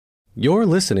You're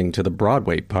listening to the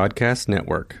Broadway Podcast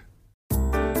Network.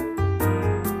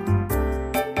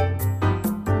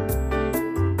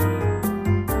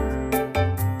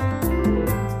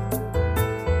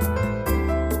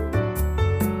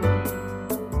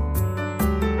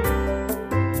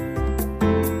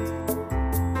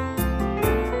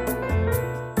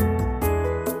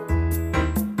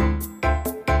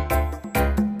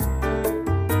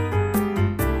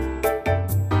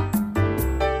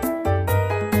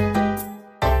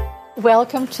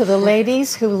 Welcome to the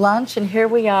Ladies Who Lunch, and here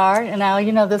we are. And now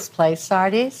you know this place,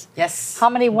 Sardi's. Yes. How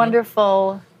many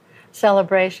wonderful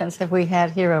celebrations have we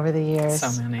had here over the years?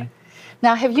 So many.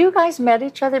 Now, have you guys met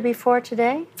each other before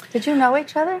today? Did you know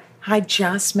each other? I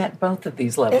just met both of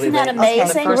these lovely Isn't that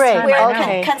ladies. amazing? Great. We're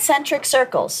Okay. concentric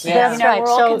circles. Yeah. That's You know, right. We're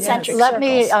all So concentric let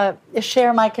circles. me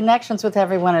share my connections with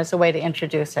everyone as a way to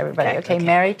introduce everybody. Okay.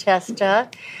 Mary Testa,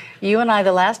 you and I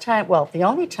the last time, well, the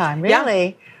only time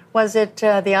really, was at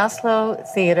the Oslo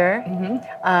Theater,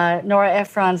 Nora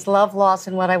Ephron's Love, Loss,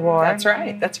 and What I Wore. That's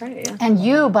right. Yeah. And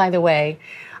you, by the way,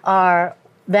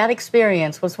 that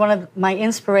experience was one of my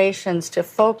inspirations to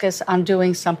focus on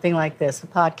doing something like this, a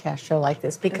podcast show like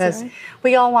this, because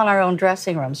we all want our own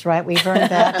dressing rooms, right? We've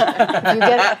earned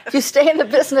that. If you stay in the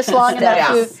business long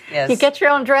enough, you get your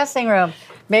own dressing room,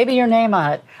 maybe your name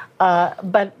on it.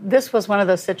 But this was one of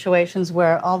those situations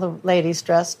where all the ladies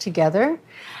dressed together.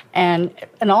 And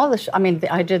all the,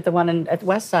 I did the one at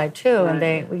West Side too,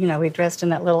 and we dressed in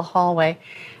that little hallway,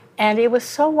 and it was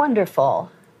so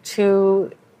wonderful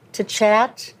to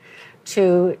chat,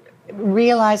 to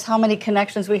realize how many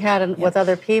connections we had with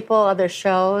other people, other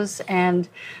shows, and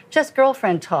just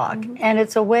girlfriend talk. And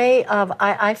it's a way of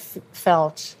I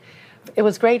felt it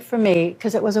was great for me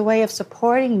because it was a way of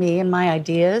supporting me and my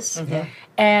ideas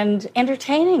and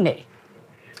entertaining me.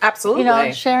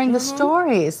 Absolutely. Sharing the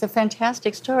stories, the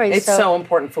fantastic stories. It's so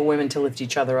important for women to lift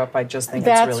each other up. I just think it's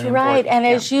really important. That's right. And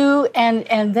as you,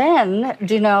 and then,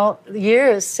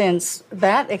 years since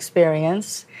that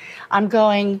experience, I'm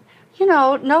going,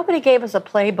 nobody gave us a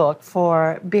playbook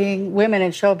for being women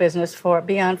in show business for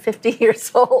beyond 50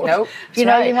 years old. Nope. You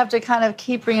have to kind of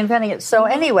keep reinventing it. So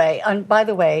anyway, by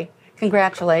the way,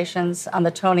 congratulations on the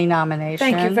Tony nomination.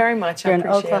 Thank you very much. You're I in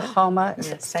appreciate Oklahoma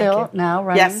it. still now,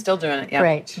 right? Yes, still doing it. Yeah.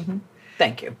 Great.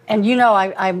 Thank you. And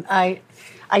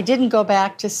I didn't go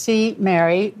back to see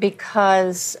Mary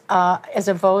because as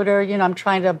a voter, I'm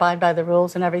trying to abide by the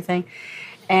rules and everything.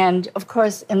 And of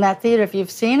course, in that theater, if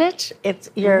you've seen it,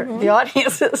 the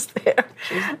audience is there.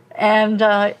 And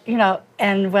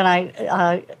and when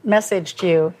I messaged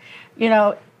you,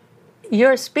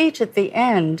 your speech at the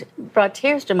end brought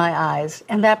tears to my eyes,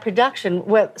 and that production,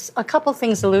 a couple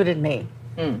things eluded me.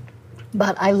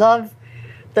 But I love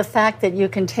the fact that you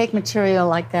can take material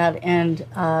like that and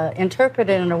interpret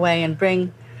it in a way and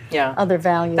bring other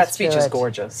values That speech to is it.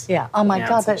 gorgeous. Yeah. Oh, my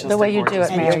God, the way you do it,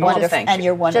 Mary. And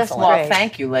you're wonderful. Just Well, great.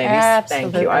 thank you, ladies.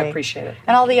 Absolutely. Thank you. I appreciate it.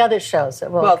 And all the other shows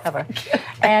that we'll cover.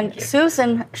 And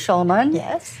Susan Schulman.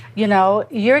 Yes.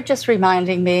 You're just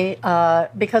reminding me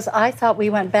because I thought we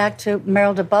went back to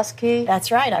Meryl DeBusky.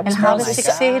 That's right. I was and How to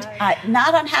Succeed.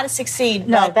 Not on How to Succeed.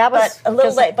 No, but, that was but a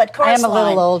little late. But Chorus I am a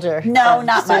little older. No,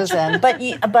 not Susan.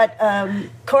 much. But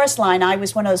Chorus Line. I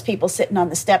was one of those people sitting on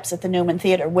the steps at the Newman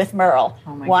Theater with Merle,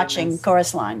 watching goodness.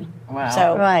 Chorus Line. Wow.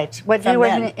 So right. What you were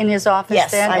in his office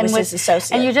yes, then? I was his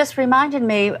associate. And you just reminded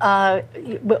me.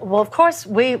 Well, of course,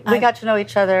 we got to know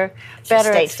each other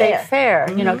better at State Fair.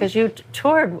 Because you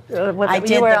toured with. I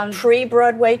did the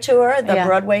pre-Broadway tour, the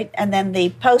Broadway, and then the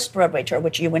post-Broadway tour,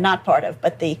 which you were not part of,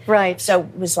 but the So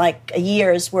it was like a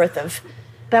year's worth of.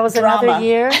 That was drama. Another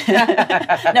year.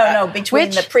 No,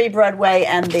 between the pre-Broadway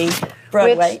and the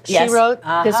Broadway. Which she wrote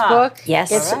this book.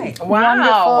 Yes. It's Wow.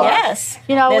 wonderful. Yes.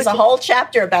 There's a whole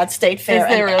chapter about State Fair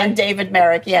and David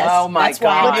Merrick. Yes. Oh my That's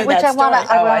why God. I knew Which that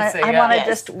I want to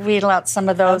just wheedle out some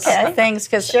of those things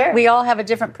because we all have a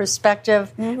different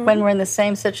perspective when we're in the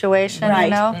same situation,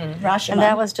 right. And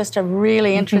that was just a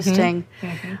really interesting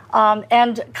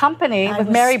and company with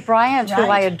Mary Bryant, who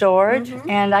I adored,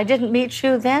 and I didn't meet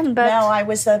you then, but no, I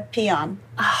was a peon.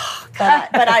 Oh,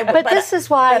 But this is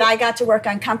why. But I got to work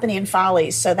on Company and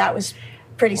Follies, so that was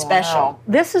pretty special.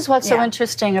 This is what's so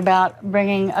interesting about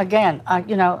bringing again,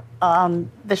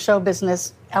 the show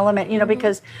business element.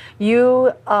 Because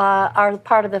you are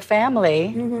part of the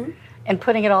family, and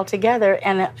putting it all together.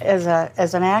 And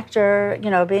as an actor,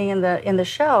 being in the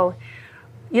show,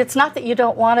 it's not that you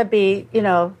don't want to be,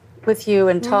 with you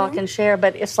and talk and share,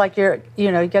 but it's like you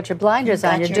got your blinders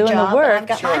on, you're doing the work. I've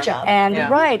got my job.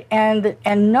 And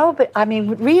and no, but I mean,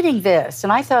 reading this,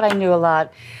 and I thought I knew a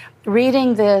lot.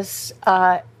 Reading this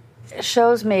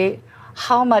shows me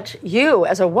how much you,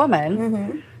 as a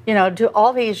woman, you know, do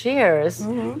all these years,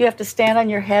 you have to stand on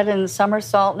your head and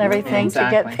somersault and everything to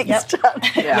get things done.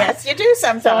 Yes, you do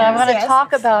sometimes. So I'm going to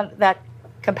talk about that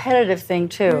competitive thing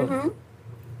too.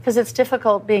 Because it's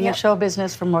difficult being in show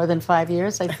business for more than 5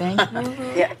 years, I think.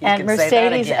 And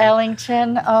Mercedes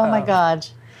Ellington, oh my God.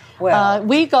 Well,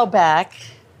 we go back.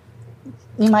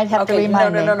 You might have to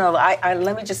remind me. No.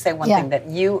 Let me just say one thing, that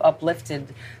you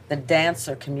uplifted the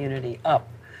dancer community up.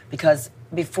 Because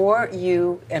before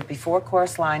you and before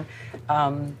Chorus Line,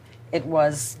 it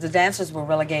was, the dancers were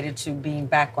relegated to being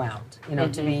background, you know,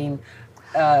 to being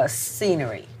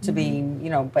scenery, to being, you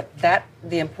know, but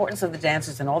the importance of the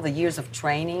dancers and all the years of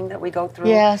training that we go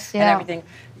through and everything.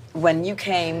 When you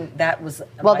came, that was...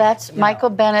 Well, that's Michael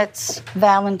Bennett's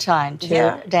Valentine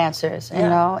to dancers, you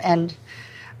know, and...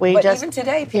 But even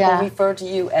today, people refer to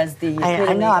you as the epitome.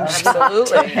 I know, I'm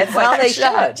absolutely. Well, they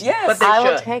should. Yes, but I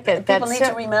will take it. People need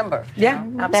to remember. Yeah,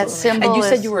 absolutely. That symbol and you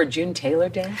said you were a June Taylor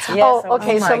dancer? Yes. Oh,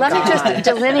 okay. So let me just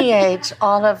delineate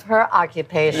all of her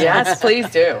occupations. Yes,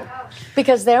 please do.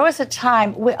 Because there was a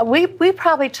time, we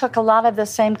probably took a lot of the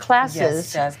same classes.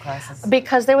 Yes, jazz classes.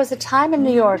 Because there was a time in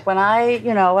New York when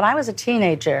I was a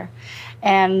teenager,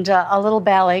 and a little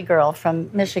ballet girl from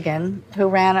Michigan who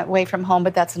ran away from home,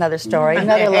 but that's another story,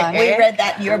 another lunch. We read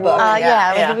that in your book.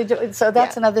 So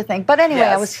that's another thing. But anyway,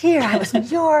 I was here, I was in New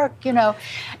York, you know,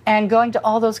 and going to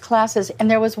all those classes.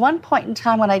 And there was one point in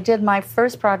time when I did my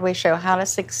first Broadway show, How to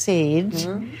Succeed,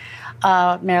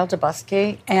 Meryl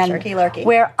Dubusky, and Turkey Lurkey,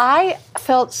 where I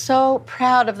felt so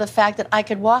proud of the fact that I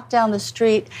could walk down the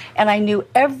street and I knew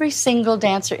every single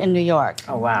dancer in New York.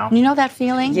 Oh, wow. You know that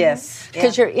feeling? Yes.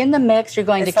 Because you're in the mix, you're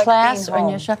going It's to like class being or in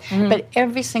your show, but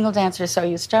every single dancer, so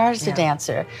you start as a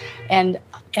dancer. And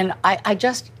I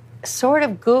just sort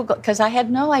of Googled, because I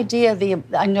had no idea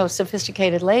I know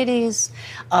Sophisticated Ladies,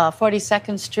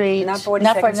 42nd Street. Not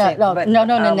 42nd Street.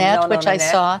 Nanette, which I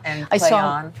saw. And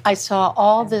I saw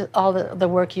all the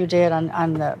work you did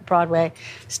on the Broadway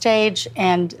stage.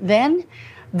 And then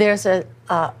there's a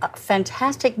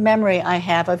fantastic memory I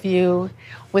have of you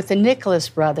with the Nicholas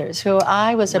brothers, who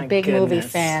I was a big movie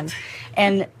fan.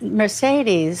 And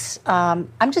Mercedes,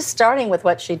 I'm just starting with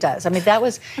what she does. I mean,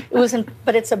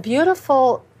 but it's a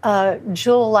beautiful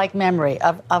jewel-like memory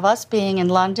of us being in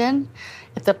London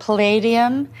at the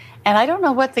Palladium, and I don't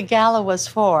know what the gala was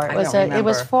for. It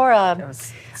was for a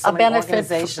benefit,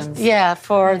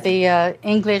 for the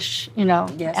English,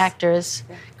 actors,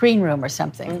 green room or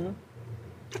something.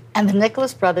 And the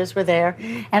Nicholas brothers were there,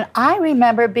 and I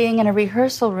remember being in a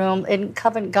rehearsal room in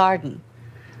Covent Garden.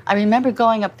 I remember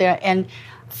going up there, and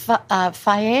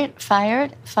Fayard.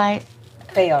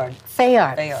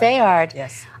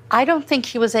 Yes. I don't think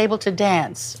he was able to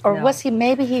dance, or was he?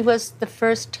 Maybe he was the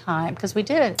first time, because we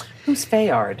did it. Who's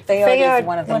Fayard? Fayard is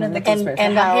one of the Nicholas brothers.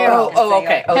 And Harold.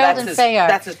 Okay. Oh, Harold and Fayard.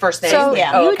 That's his first name. So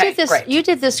Great. you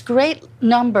did this great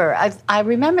number. I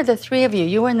remember the three of you.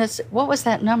 You were in this. What was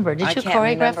that number? Did you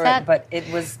choreograph that? But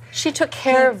it was. She took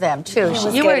care of them too. He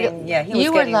was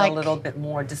getting a little bit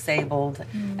more disabled,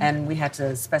 and we had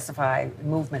to specify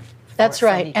movement. That's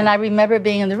right. And I remember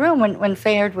being in the room when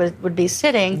Fayard would be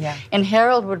sitting, and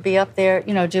Harold would be up there,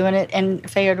 doing it, and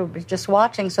Fayard would be just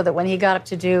watching, so that when he got up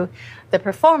to do the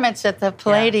performance at the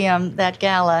Palladium, that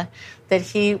gala, that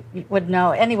he would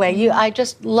know. Anyway, I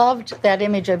just loved that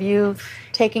image of you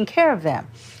taking care of them.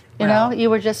 You know, you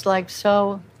were just like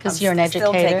so, because you're an educator.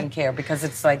 Still taking care, because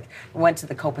it's like, went to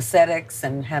the Copacetic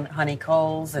and Honey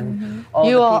Coles and all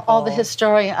the people. All the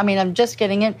historian. I mean, I'm just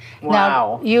getting it. Wow.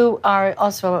 Now, you are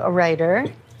also a writer,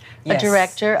 a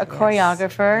director, a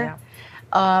choreographer.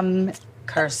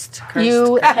 Cursed.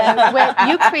 You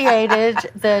created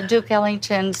the Duke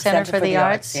Ellington Center for the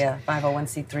Arts. Yeah,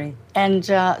 501c3. And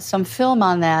some film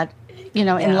on that,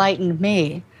 enlightened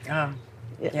me. Oh.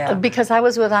 Yeah. Because I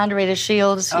was with Andre de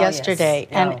Shields yesterday,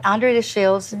 and Andre de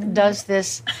Shields does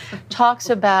this,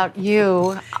 talks about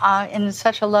you in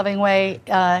such a loving way,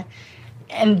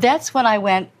 and that's when I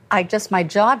went. My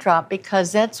jaw dropped,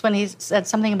 because that's when he said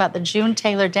something about the June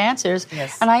Taylor dancers,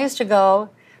 and I used to go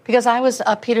because I was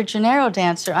a Peter Gennaro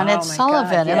dancer on Ed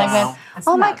Sullivan, and I went,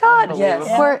 "Oh my God!"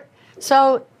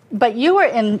 Yes. But you were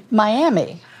in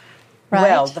Miami. Right.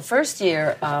 Well, the first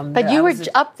year... but you were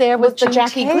up there with the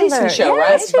Jackie Gleason show,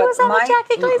 right? right? She was on the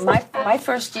Jackie Gleason. My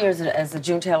first year as a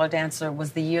June Taylor dancer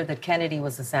was the year that Kennedy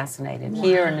was assassinated,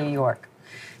 here in New York.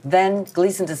 Then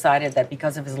Gleason decided that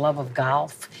because of his love of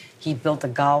golf, he built a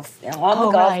golf... on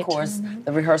the golf course,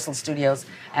 the rehearsal studios,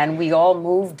 and we all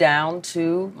moved down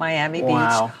to Miami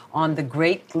Beach on the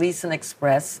Great Gleason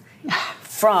Express,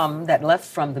 left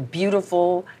from the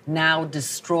beautiful, now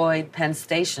destroyed Penn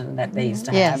Station that they used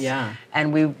to have. Yeah.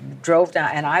 And we drove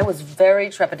down, and I was very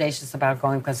trepidatious about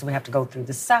going because we have to go through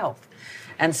the South.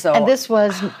 And so... And this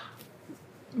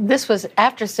was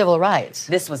after civil rights.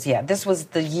 This was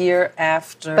the year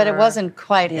after. But it wasn't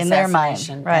quite the in their mind,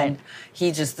 assassination, right? And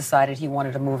he just decided he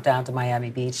wanted to move down to Miami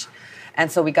Beach, and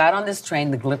so we got on this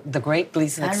train, the Great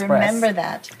Gleason Express. I remember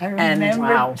that. I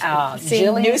remember seeing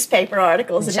Jillian, newspaper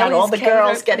articles about all the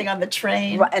girls getting on the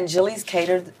train. And Jilly's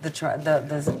catered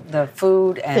the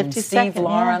food, and Steve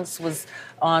Lawrence was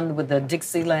on with the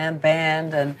Dixieland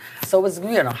band, and so it was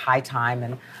high time.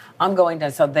 And I'm going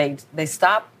to they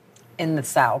stop in the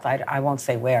South, I won't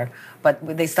say where, but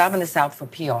they stopped in the South for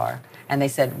PR, and they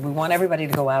said, we want everybody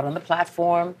to go out on the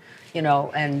platform,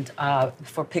 and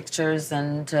for pictures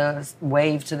and to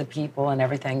wave to the people and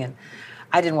everything, and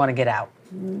I didn't want to get out.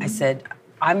 I said,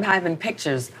 I'm having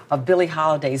pictures of Billie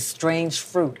Holiday's Strange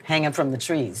Fruit hanging from the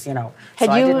trees,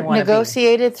 Had you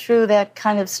negotiated through that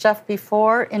kind of stuff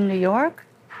before in New York?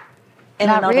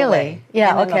 Not really. Way.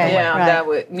 Yeah. Okay. Yeah.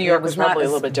 Right. New York was probably a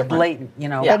little bit different. Blatant,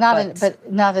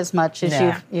 But not as much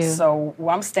as you. So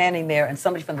I'm standing there, and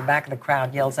somebody from the back of the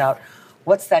crowd yells out,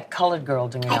 "What's that colored girl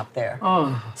doing up there?"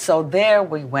 Oh. So there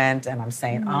we went, and I'm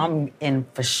saying, I'm in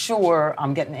for sure.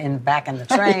 I'm getting back in the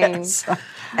train. Yes.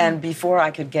 And before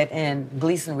I could get in,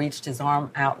 Gleason reached his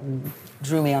arm out and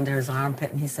drew me under his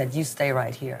armpit, and he said, "You stay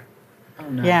right here." Oh,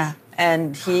 nice. Yeah.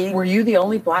 And Were you the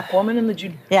only black woman in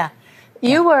the Yeah.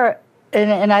 You were...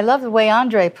 And I love the way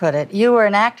Andre put it. You were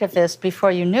an activist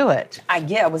before you knew it.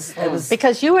 it was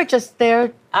because you were just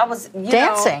there. I was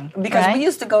dancing because right? we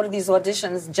used to go to these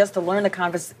auditions just to learn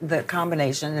the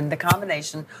combination, and the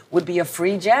combination would be a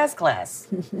free jazz class.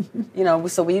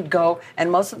 So we'd go, and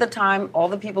most of the time, all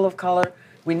the people of color,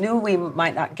 we knew we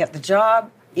might not get the job,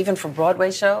 even for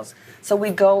Broadway shows. So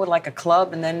we'd go with like a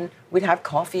club, and then we'd have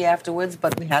coffee afterwards.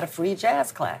 But we had a free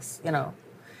jazz class, and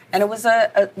it was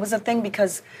a thing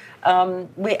because.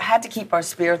 We had to keep our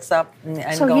spirits up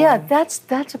and so going.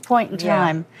 that's a point in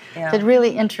time that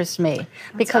really interests me,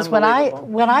 because when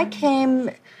I came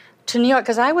to New York,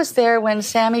 because I was there when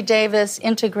Sammy Davis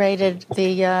integrated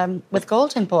with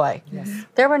Golden Boy. Yes.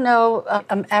 There were no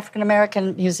African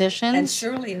American musicians, and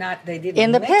surely not. They didn't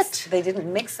in the pit. They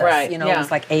didn't mix us. Right. It was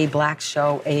like a black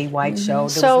show, a white show.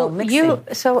 There was no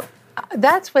mixing. So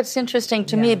that's what's interesting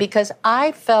to me, because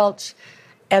I felt,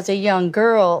 as a young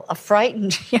girl, a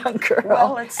frightened young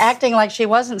girl, acting like she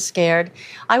wasn't scared.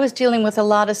 I was dealing with a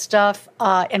lot of stuff,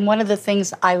 and one of the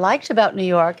things I liked about New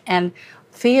York and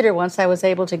theater, once I was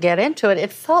able to get into it,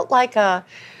 it felt like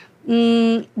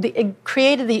it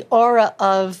created the aura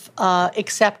of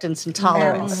acceptance and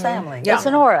tolerance. Family. It's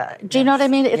an aura. Do you know what I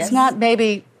mean? It's not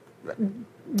maybe...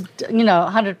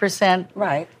 100%.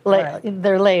 Right.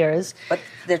 They're layers. But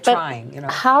they're trying,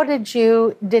 How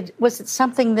was it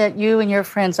something that you and your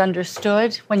friends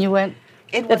understood when you went?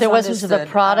 That there wasn't the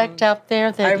product out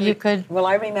there that you could... Well,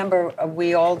 I remember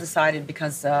we all decided,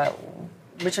 because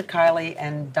Richard Kiley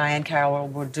and Diane Carroll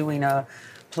were doing a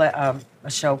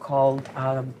show called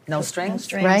No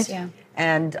Strings. Right. Yeah.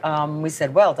 And we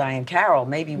said, well, Diane Carroll,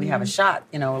 maybe we have a shot.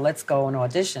 Let's go and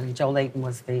audition. Joe Layton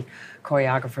was the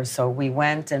choreographer, so we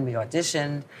went and we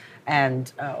auditioned,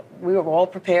 and we were all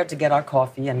prepared to get our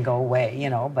coffee and go away,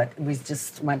 but we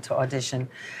just went to audition.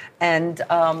 And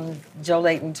Joe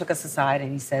Layton took us aside,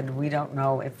 and he said, we don't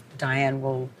know if Diane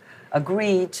will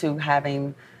agree to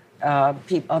having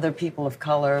other people of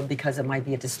color, because it might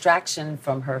be a distraction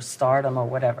from her stardom or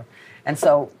whatever. And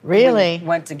so we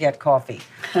went to get coffee.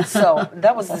 So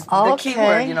that was the key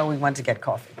word, we went to get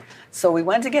coffee. So we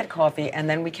went to get coffee, and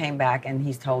then we came back, and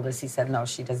he told us, he said, no,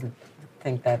 she doesn't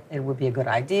think that it would be a good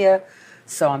idea.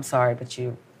 So I'm sorry, but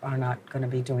you are not going to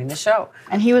be doing the show.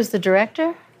 And he was the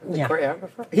director? The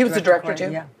choreographer? He was the director,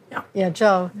 too? Yeah,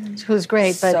 Joe, who's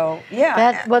great. But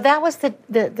that was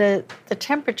the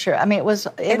temperature. I mean, it was.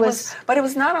 But it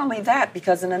was not only that,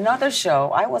 because in another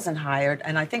show, I wasn't hired,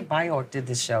 and I think Byork did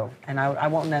this show, and I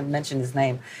won't mention his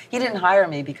name. He didn't hire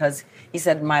me because he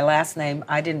said my last name,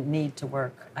 I didn't need to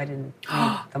work. I didn't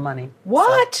need the money.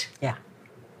 What? So, yeah.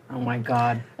 Oh, my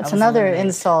God. That's another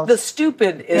insult. The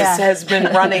stupid has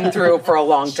been running through for a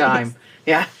long time.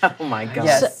 Yeah. Oh, my God.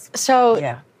 Yes.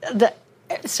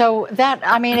 So that,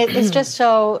 I mean, it's just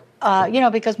so,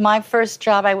 because my first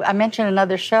job, I mentioned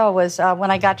another show, was when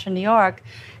I got to New York,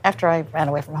 after I ran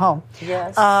away from home,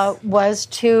 was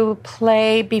to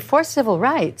play before civil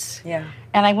rights. Yeah.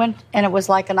 And I went, and it was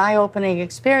like an eye-opening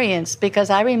experience, because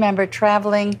I remember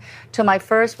traveling to my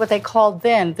first, what they called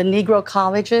then, the Negro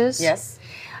colleges. Yes.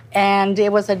 And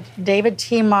it was David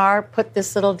T. Marr put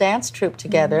this little dance troupe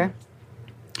together.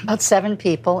 about 7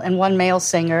 people and 1 male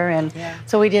singer. And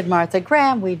so we did Martha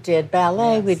Graham, we did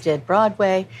ballet, we did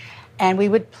Broadway, and we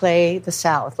would play the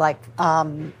South, like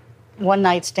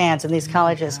one-night stands in these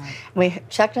colleges. We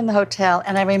checked in the hotel,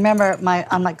 and I remember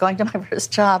I'm like going to my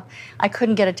first job, I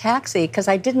couldn't get a taxi because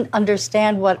I didn't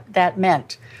understand what that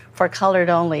meant. For colored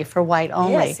only, for white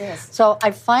only. So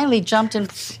I finally jumped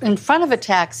in front of a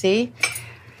taxi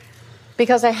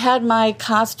because I had my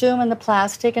costume and the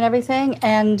plastic and everything,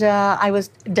 and I was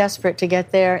desperate to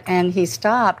get there, and he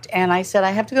stopped, and I said,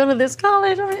 I have to go to this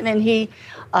college, and he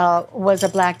was a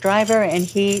black driver, and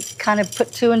he kind of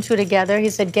put 2 and 2 together. He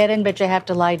said, get in, but you have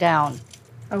to lie down.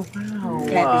 Oh, wow.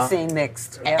 Can't be seen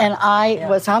mixed. And I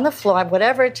was on the floor,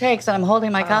 whatever it takes, and I'm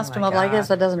holding my costume up like this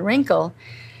so it doesn't wrinkle.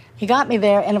 He got me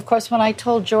there, and of course, when I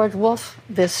told George Wolfe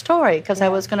this story, because I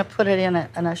was going to put it in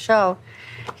a show,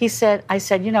 I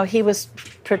said, you know, he was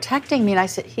protecting me, and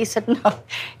he said, no,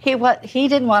 he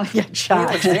didn't want to get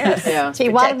shot. He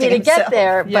wanted me to get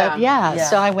there, but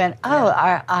so I went,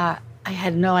 I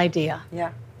had no idea.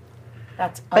 Yeah.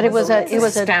 But it was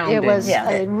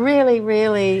really,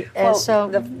 really. Well,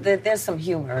 there's some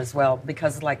humor as well,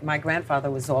 because like my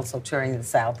grandfather was also touring the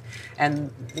South,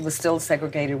 and it was still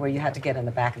segregated where you had to get in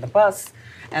the back of the bus.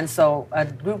 And so a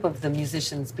group of the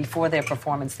musicians, before their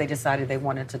performance, they decided they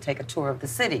wanted to take a tour of the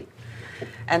city.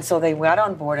 And so they got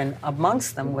on board, and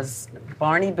amongst them was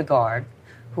Barney Bigard,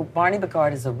 Barney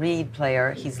Bigard is a reed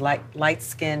player. He's light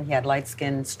skin. He had light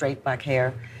skin, straight black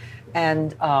hair,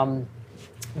 and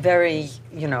very,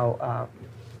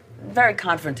 very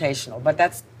confrontational, but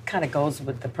that's kind of goes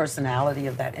with the personality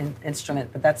of that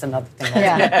instrument, but that's another thing.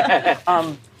 Yeah.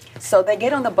 So they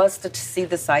get on the bus to see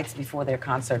the sights before their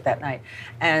concert that night,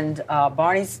 and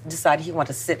Barney decided he wanted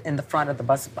to sit in the front of the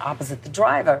bus opposite the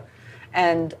driver,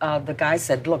 and the guy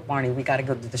said, look, Barney, we got to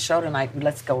go to the show tonight.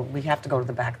 Let's go. We have to go to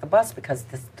the back of the bus because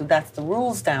that's the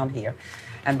rules down here.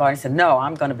 And Barney said, no,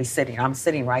 I'm going to be sitting. I'm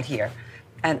sitting right here.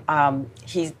 And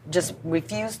he just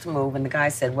refused to move, and the guy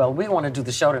said, well, we want to do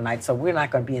the show tonight, so we're not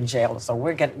going to be in jail, so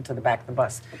we're getting to the back of the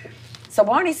bus. So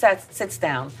Barney sits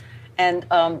down, and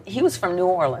he was from New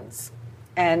Orleans.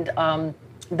 And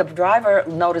the driver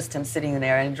noticed him sitting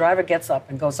there, and the driver gets up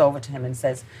and goes over to him and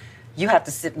says, you have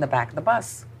to sit in the back of the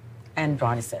bus. And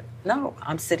Barney said, no,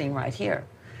 I'm sitting right here.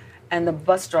 And the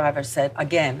bus driver said,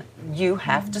 again, you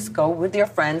have to go with your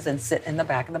friends and sit in the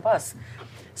back of the bus.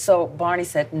 So Barney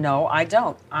said, no, I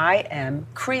don't. I am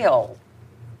Creole.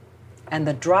 And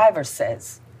the driver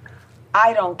says,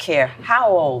 I don't care how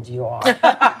old you are.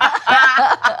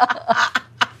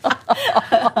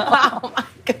 Oh, my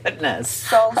goodness.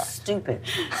 So stupid.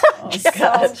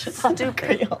 So stupid.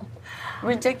 Creole.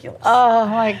 Ridiculous. Oh,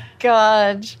 my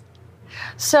God.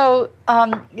 So,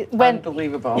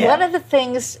 unbelievable. One of the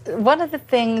things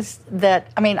that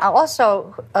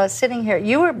also sitting here,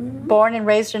 you were born and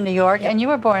raised in New York, and you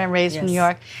were born and raised in New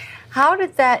York. How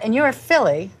did that? And you were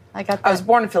Philly. I was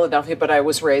born in Philadelphia, but I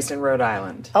was raised in Rhode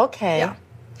Island. Okay. Yeah.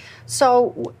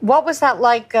 So, what was that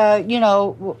like?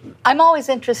 I'm always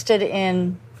interested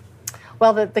in.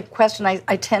 Well, the question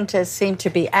I tend to seem to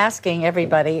be asking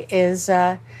everybody is.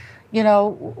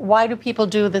 Why do people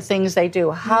do the things they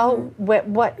do? How,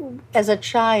 what, as a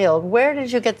child, where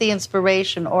did you get the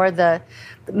inspiration or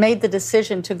made the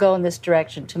decision to go in this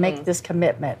direction, to make this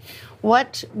commitment?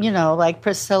 What, like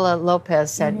Priscilla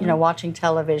Lopez said, watching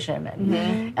television.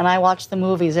 And I watched the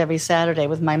movies every Saturday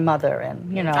with my mother.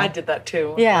 And, I did that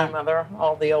too with my mother,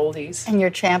 all the oldies. And you're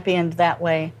championed that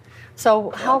way.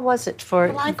 So how was it for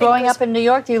growing up in New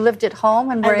York? You lived at home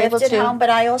and were able to... I lived at home,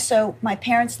 but my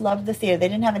parents loved the theater. They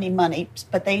didn't have any money,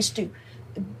 but they used to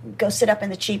go sit up in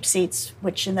the cheap seats,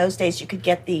 which in those days you could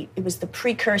get it was the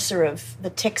precursor of the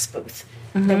Tix booth.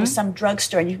 Mm-hmm. There was some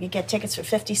drugstore and you could get tickets for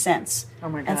 50 cents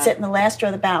and sit in the last row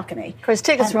of the balcony. Of course,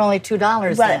 tickets were only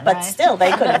 $2 then, but still,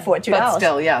 they couldn't afford $2. But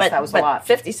still, yes, that was a lot.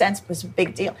 50 cents was a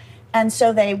big deal. And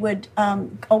so they would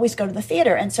always go to the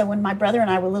theater. And so when my brother and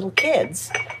I were little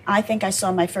kids, I think I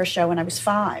saw my first show when I was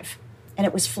 5. And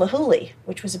it was Flahooley,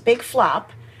 which was a big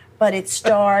flop. But it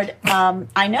starred,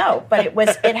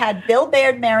 it had Bill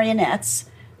Baird marionettes,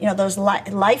 those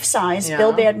life-size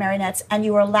Bill Baird marionettes. And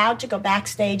you were allowed to go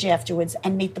backstage afterwards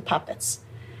and meet the puppets.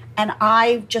 And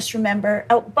I just remember,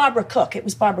 Barbara Cook. It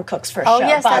was Barbara Cook's first show. Oh,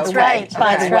 yes, that's right.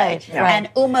 That's right. And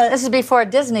Uma... This is before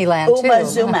Disneyland, too. Uma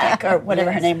Zumak, or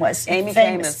whatever her name was. Amy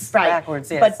Famous, backwards,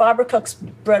 yes. But Barbara Cook's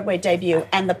Broadway debut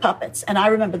and the puppets. And I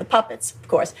remember the puppets, of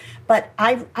course. But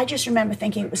I just remember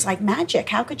thinking it was like magic.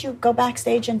 How could you go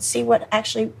backstage and see what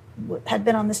actually had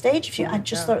been on the stage? I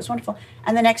just thought it was wonderful.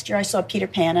 And the next year I saw Peter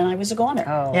Pan, and I was a goner.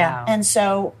 Oh, yeah. And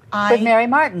so With Mary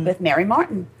Martin. With Mary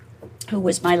Martin, who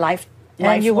was my lifelong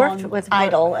you worked with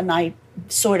idol, and I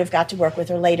sort of got to work with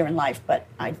her later in life, but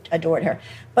I adored her.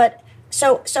 But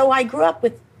so I grew up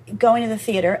with going to the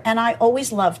theater, and I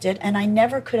always loved it, and I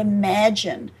never could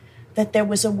imagine that there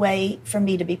was a way for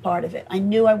me to be part of it. I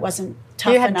knew I wasn't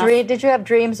tough enough. Did you have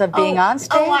dreams of being on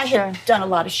stage? I had done a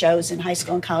lot of shows in high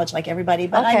school and college like everybody,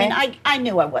 but I mean, I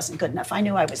knew I wasn't good enough. I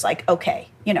knew I was like, okay,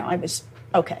 I was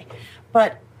okay.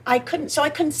 But I couldn't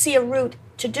see a route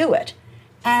to do it.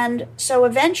 And so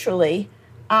eventually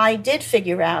I did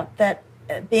figure out that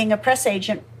being a press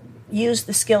agent used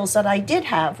the skills that I did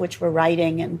have, which were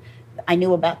writing, and I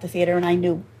knew about the theater, and I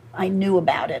knew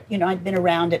about it. I'd been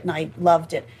around it and I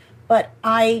loved it. But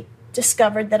I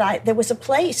discovered that there was a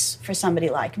place for somebody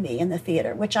like me in the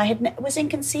theater, which was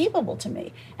inconceivable to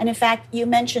me. And in fact, you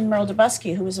mentioned Merle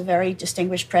Dubusky, who was a very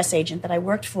distinguished press agent that I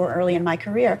worked for early in my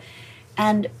career.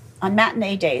 And on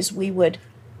matinee days, we would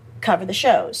cover the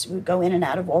shows. We would go in and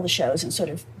out of all the shows and sort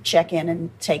of check in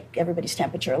and take everybody's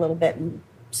temperature a little bit and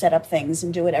set up things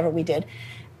and do whatever we did.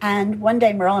 And one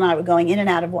day, Merle and I were going in and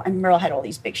out of, and Merle had all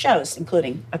these big shows,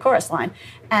 including A Chorus Line,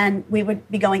 and we would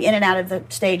be going in and out of the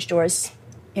stage doors,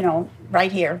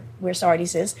 right here where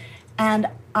Sardi's is. And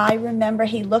I remember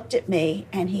he looked at me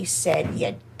and he said,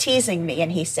 "You're teasing me,"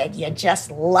 and he said, "You just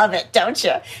love it, don't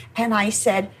you?" And I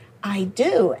said, "I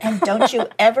do, and don't you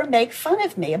ever make fun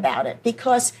of me about it,"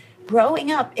 because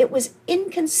growing up, it was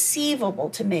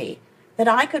inconceivable to me that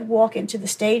I could walk into the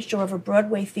stage door of a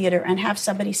Broadway theater and have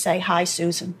somebody say, "Hi,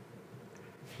 Susan."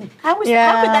 How could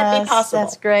that be possible?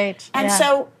 That's great. And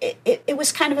so it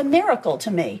was kind of a miracle to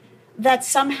me that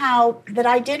somehow that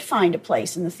I did find a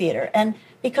place in the theater. And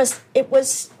because it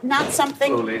was not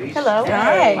something... Hello, ladies. Hello.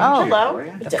 Hi. Oh, hello.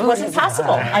 It wasn't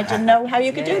possible. I didn't know how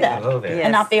you could do that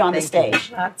and not be on the stage.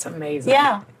 That's amazing.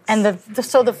 Yeah. And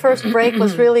so the first break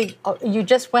was really, you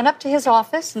just went up to his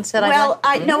office and said,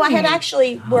 I had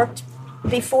actually worked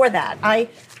before that. I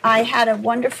had a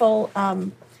wonderful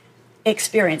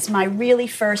experience. My really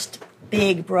first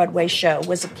big Broadway show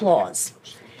was Applause,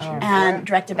 and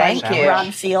directed by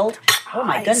Ron Field. Oh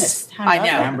my goodness! I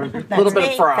know. A little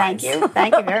bit of fries.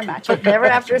 Thank you very much. But never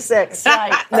after 6.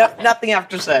 Right. No, nothing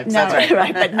after 6. No, That's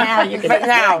right. But now you can. But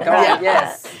now, go on.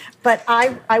 Yes. But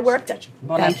I worked on.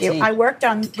 Thank you. I worked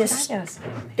on this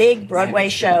big Broadway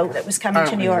show that was coming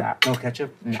to New York. No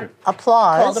ketchup? Sure.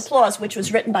 Applause. Called Applause, which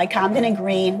was written by Comden and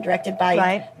Green, directed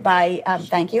by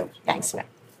thank you. Thanks.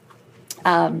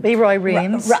 Leroy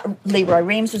Reams. Leroy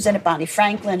Reams was in it. Bonnie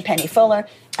Franklin, Penny Fuller.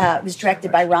 It was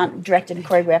directed and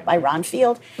choreographed by Ron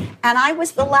Field. And I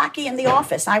was the lackey in the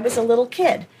office. I was a little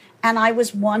kid, and I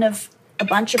was one of a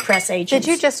bunch of press agents.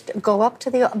 Did you just go up to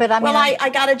the? But I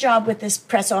got a job with this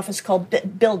press office called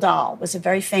Bill Dahl. Was a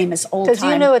very famous old time. Because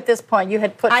you knew at this point you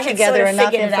had put together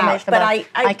enough information. But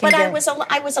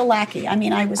I was a lackey. I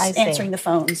mean, I was answering the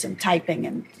phones and typing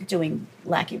and doing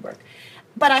lackey work.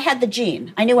 But I had the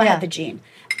gene. I knew I had the gene.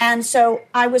 And so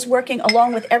I was working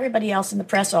along with everybody else in the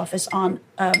press office on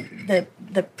the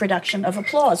production of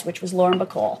Applause, which was Lauren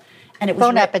Bacall. And it was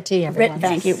Bon appetit, everyone.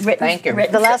 Thank you. Thank you.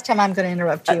 The last time I'm going to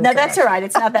interrupt you. No, that's all right.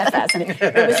 It's not that fascinating.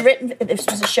 It was written. This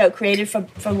was a show created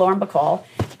for Lauren Bacall,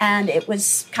 and it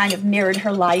was kind of mirrored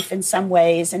her life in some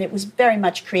ways, and it was very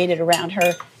much created around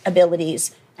her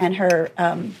abilities and her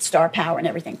star power and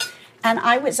everything. And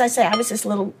I was this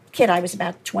little kid. I was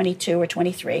about 22 or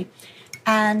 23,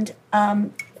 and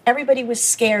everybody was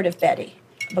scared of Betty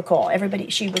Bacall.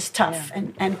 She was tough,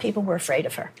 and people were afraid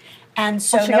of her. And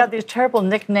so she got these terrible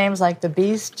nicknames like the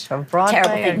Beast of Broadway.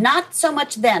 Terrible thing. Not so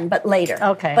much then, but later.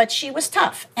 Okay. But she was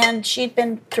tough, and she'd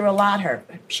been through a lot.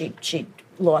 She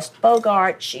lost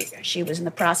Bogart. She was in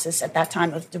the process at that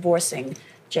time of divorcing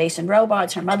Jason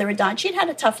Robards. Her mother had died. She'd had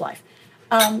a tough life,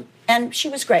 and she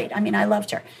was great. I mean, I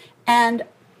loved her, and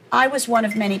I was one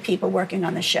of many people working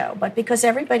on the show. But because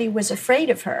everybody was afraid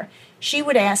of her, she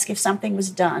would ask if something was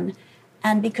done.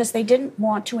 And because they didn't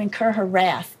want to incur her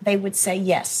wrath, they would say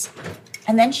yes.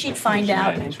 And then she'd find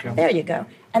out, there you go.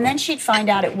 And then she'd find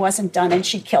out it wasn't done and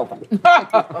she'd kill them.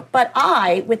 But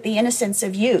I, with the innocence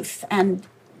of youth and,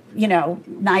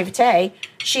 naivete,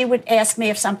 she would ask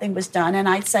me if something was done. And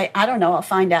I'd say, I don't know, I'll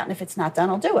find out. And if it's not done,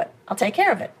 I'll do it. I'll take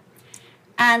care of it.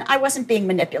 And I wasn't being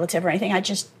manipulative or anything.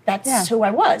 That's who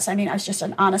I was. I mean, I was just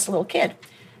an honest little kid.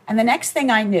 And the next thing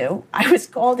I knew, I was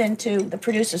called into the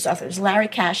producer's office. It was Larry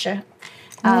Kasha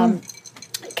and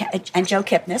Joe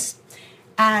Kipnis.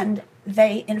 And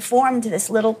they informed this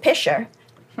little pisher,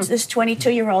 this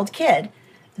 22-year-old kid,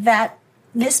 that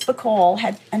Miss Bacall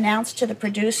had announced to the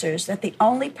producers that the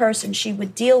only person she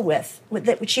would deal with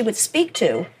that she would speak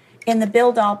to in the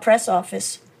Bill Dahl press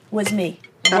office was me.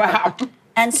 Wow.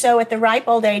 And so at the ripe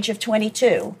old age of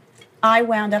 22, I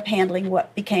wound up handling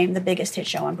what became the biggest hit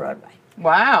show on Broadway.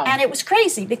 Wow. And it was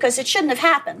crazy because it shouldn't have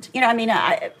happened. You know, I mean,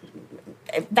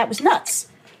 that was nuts.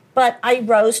 But I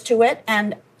rose to it,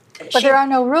 and But there are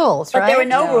no rules, right? But there were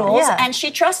no rules, Yeah. and she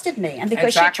trusted me, and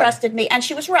because she trusted me, and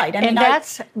she was right. I mean,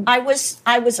 I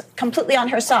was completely on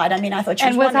her side. I mean, I thought she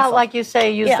was without, wonderful. like you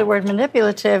say, use the word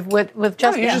manipulative. With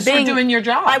just you just being were doing your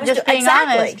job. I was just being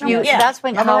exactly. honest. That's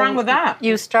when Nothing wrong with that.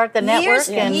 You start the network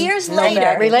and years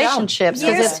later, relationships.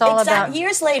 Because it's all about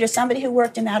years later. Somebody who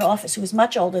worked in that office, who was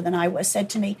much older than I was, said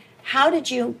to me, How did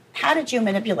you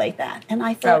manipulate that? And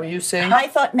I thought, you see? I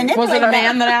thought manipulate. Was it a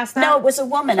man that asked that? No, it was a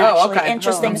woman actually. Okay.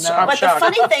 Interesting. Oh, but the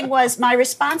funny thing was, my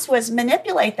response was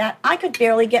manipulate that. I could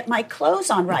barely get my clothes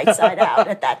on right side out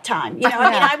at that time. You know,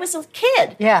 I mean, I was a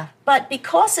kid. Yeah. But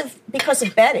because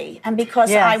of Betty, and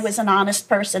because I was an honest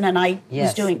person, and I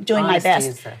was doing my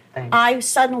best, I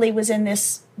suddenly was in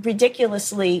this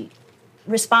ridiculously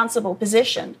responsible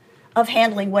position of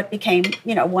handling what became,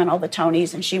 won all the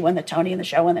Tonys, and she won the Tony in the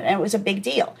show, and it was a big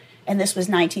deal. And this was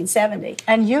 1970.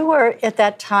 And you were at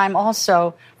that time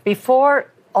also, before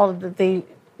all of the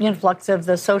influx of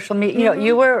the social media,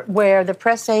 you were where the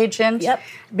press agent,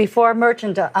 before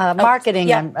marketing.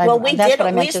 Well, we that's did. What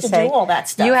I meant we used to say. do all that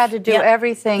stuff. You had to do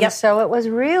everything. So it was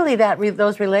really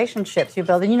those relationships you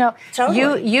build. And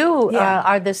you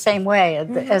are the same way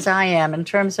as I am in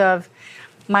terms of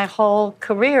my whole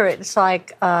career. It's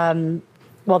like,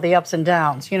 the ups and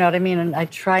downs, you know what I mean? And I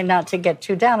try not to get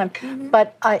too down.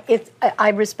 But I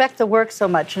respect the work so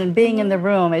much, and being in the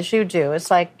room, as you do, it's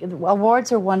like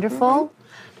awards are wonderful,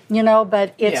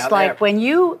 but it's like when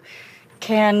you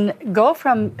can go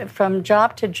from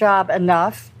job to job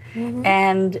enough,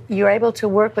 and you're able to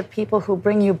work with people who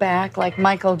bring you back, like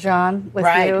Michael John with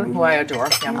you. Who I adore.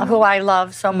 Who I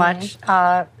love so much.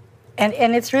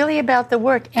 And it's really about the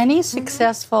work. Any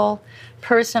successful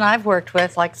person I've worked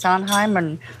with, like Sondheim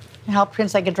and Hal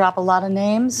Prince, I could drop a lot of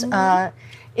names.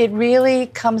 It really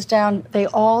comes down, they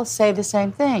all say the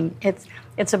same thing.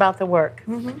 It's about the work.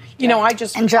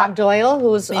 And John Doyle,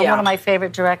 who's one of my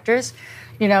favorite directors,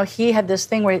 he had this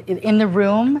thing where in the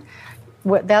room,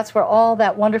 that's where all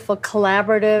that wonderful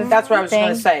collaborative. That's what I was going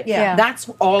to say. Yeah. That's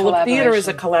all of theater is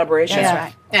a collaboration. That's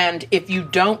right. And if you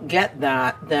don't get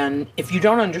that, then if you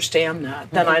don't understand that,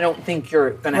 then I don't think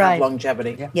you're going to have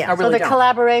longevity. I really don't.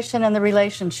 Collaboration and the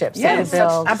relationships that you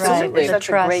build. Absolutely. It's such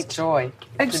a great joy.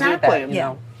 Exactly. To do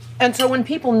that, And so when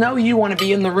people know you want to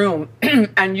be in the room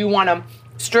and you want to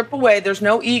strip away, there's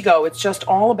no ego. It's just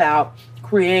all about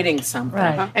creating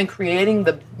something and creating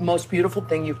the most beautiful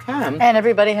thing you can. And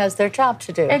everybody has their job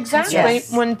to do. Exactly.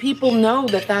 Yes. When people know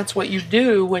that that's what you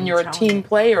do, when you're a team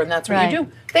player and that's what you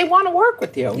do, they want to work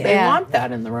with you. They want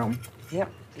that in the room. Yep.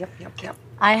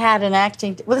 I had an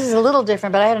acting, this is a little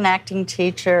different, but I had an acting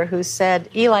teacher who said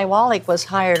Eli Wallach was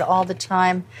hired all the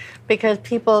time because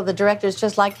the directors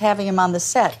just liked having him on the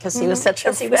set because he was such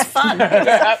he was fun.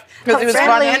 Because he was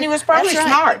fun and he was probably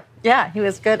smart. Yeah, he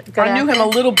was good. I knew him a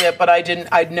little bit, but I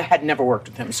had never worked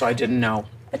with him, so I didn't know.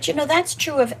 But that's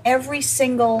true of every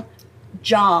single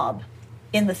job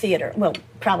in the theater. Well,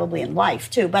 probably in life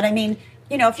too. But I mean,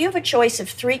 if you have a choice of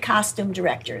 3 costume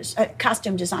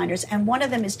designers, and one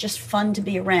of them is just fun to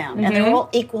be around, and they're all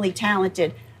equally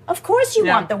talented, of course you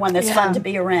want the one that's fun to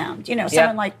be around.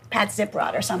 Someone like Pat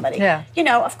Ziprod or somebody. Yeah.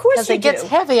 Of course you do. Because it gets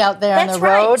heavy out there on the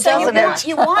road, doesn't it?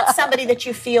 You want somebody that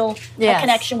you feel a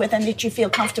connection with and that you feel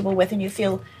comfortable with and you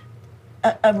feel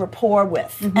a rapport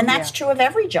with. And that's true of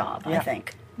every job, I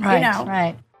think. Right,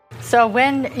 right. So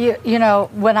when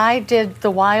when I did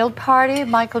the Wild Party,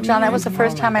 Michael John, that was the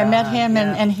first time I met him,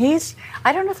 and he's,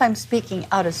 I don't know if I'm speaking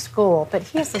out of school, but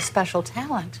he has a special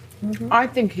talent. I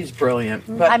think he's brilliant.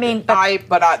 But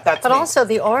but also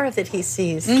the aura that he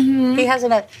sees. He has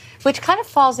which kind of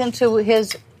falls into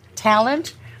his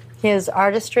talent, his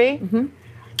artistry.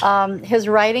 His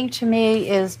writing to me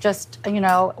is just,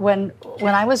 when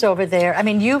I was over there, I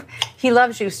mean, he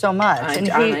loves you so much.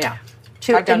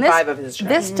 I've done 5 of his shows.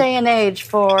 This day and age,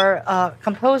 for a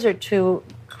composer to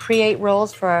create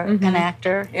roles for an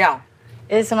actor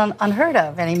isn't unheard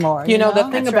of anymore. The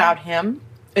thing about him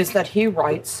is that he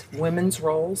writes women's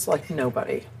roles like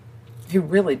nobody. He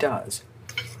really does.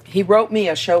 He wrote me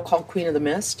a show called Queen of the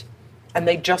Mist, and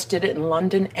they just did it in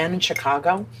London and in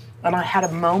Chicago, and I had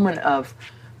a moment of...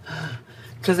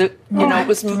 Because it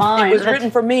was mine. It was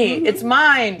written for me. It's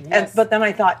mine. Yes. But then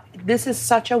I thought, this is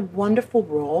such a wonderful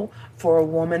role for a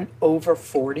woman over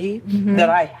 40 that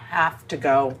I have to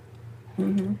go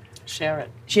share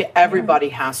it. Everybody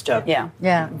has to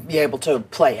be able to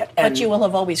play it. But you will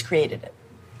have always created it.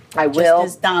 I Just will.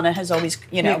 as Donna has always,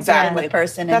 been Exactly. the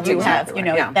person, and That's you exactly have,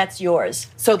 right, yeah. that's yours.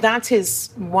 So that's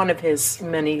one of his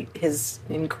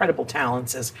incredible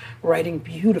talents is writing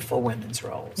beautiful women's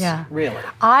roles. Yeah. Really.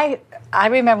 I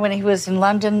remember when he was in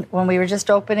London, when we were just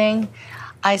opening,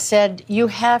 I said, you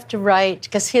have to write,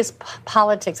 because his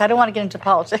politics, I don't want to get into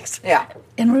politics. Yeah.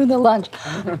 And ruin the lunch.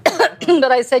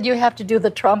 But I said, you have to do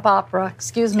the Trump opera.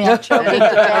 Excuse me, I'm choking to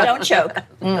death. Don't choke.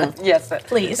 Yes,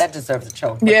 Please. That deserves a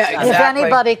choke. Yeah, If exactly.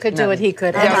 anybody could do it, he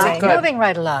could. Yes, Anyway, he could. moving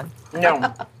right along.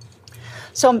 No.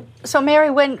 So Mary,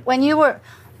 when you were,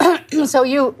 so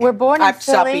you were born in I've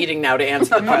stopped Philly. eating now to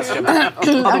answer the question.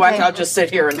 Otherwise, Okay. I'll just sit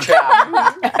here and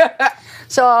chat.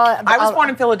 So I was born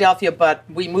in Philadelphia, but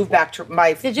we moved back to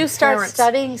my Did you start parents.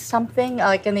 studying something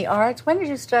like in the arts? When did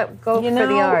you start go for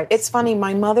the arts? It's funny.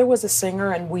 My mother was a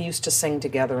singer, and we used to sing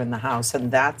together in the house.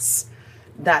 And that's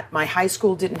that. My high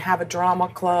school didn't have a drama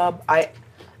club.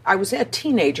 I was a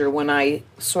teenager when I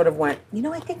sort of went,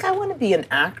 I think I want to be an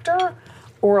actor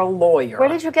or a lawyer. Where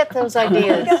did you get those I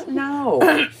ideas? don't know.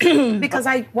 Because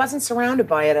I wasn't surrounded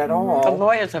by it at all. The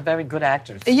lawyers are very good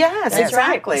actors. Yes, That's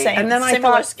exactly. right. Same- And then I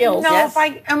similar thought, skills. no, Yes. if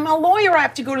I am a lawyer, I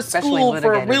have to go to Especially school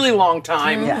for a litigators. really long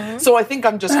time. Yeah. So I think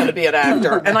I'm just going to be an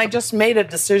actor. And I just made a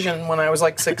decision when I was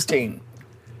like 16.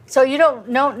 So you don't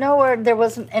know where there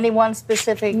wasn't any one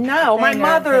specific. No, my thing or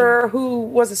mother, who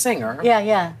was a singer, thing?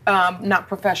 Yeah. not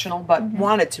professional, but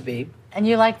wanted to be. And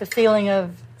you like the feeling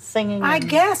of singing. I and-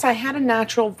 guess I had a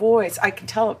natural voice. I can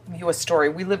tell you a story.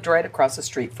 We lived right across the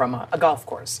street from a golf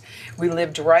course. We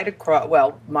lived right across.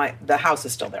 Well, the house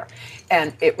is still there,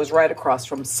 and it was right across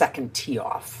from second tee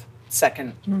off,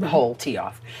 hole tee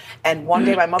off. And one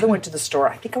day, my mother went to the store.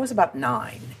 I think I was about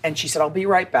 9, and she said, "I'll be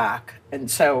right back." And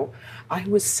so I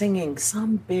was singing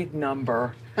some big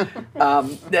number,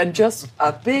 and just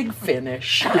a big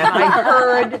finish, and I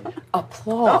heard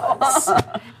applause,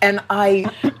 and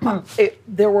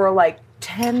there were like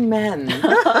 10 men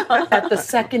at the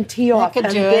second tee off, could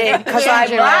and do it. because Yeah, I'm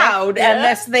you're right. loud,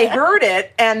 and they heard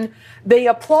it, and they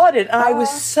applauded, and I was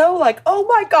so like, oh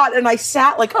my God, and I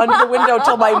sat like under the window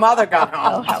till my mother got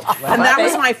home, and that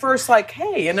was my first like,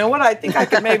 hey, you know what? I think I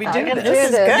could maybe do Do this.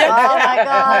 this. Oh my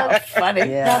God. Funny.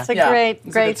 Yeah. That's a Yeah, great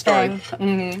it's a good story.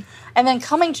 thing. And then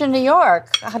coming to New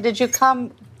York, how did you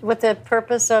come with the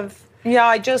purpose of Yeah,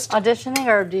 I just auditioning,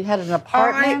 or you had an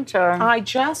apartment, or I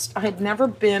had never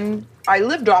been. I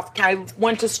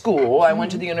went to school. I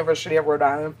went to the University of Rhode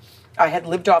Island. I had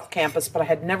lived off campus, but I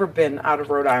had never been out of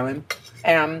Rhode Island.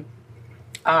 And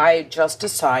I just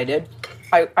decided,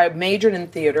 I majored in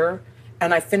theater,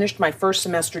 and I finished my first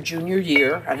semester junior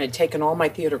year, and had taken all my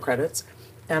theater credits.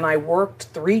 And I worked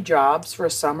 3 jobs for a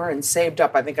summer and saved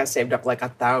up. I think I saved up like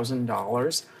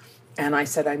 $1,000. And I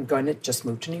said, I'm going to just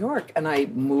move to New York. And I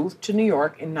moved to New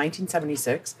York in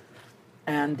 1976.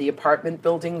 And the apartment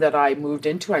building that I moved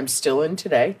into, I'm still in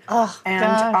today. Oh, and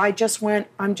gosh. I just went,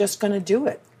 I'm just going to do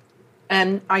it.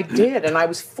 And I did. And I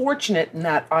was fortunate in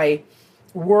that I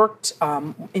worked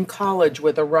in college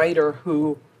with a writer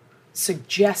who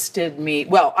suggested me.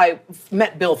 Well, I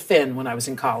met Bill Finn when I was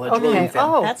in college. William Finn.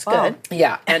 Oh, That's wow. good.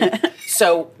 Yeah, and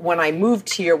so when I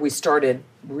moved here, we started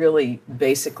really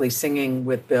basically singing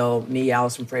with Bill, me,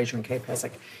 Allison Fraser, and Kay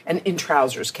Pesek. And In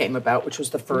Trousers came about, which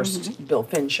was the first Bill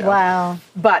Finn show. Wow.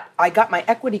 But I got my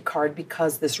equity card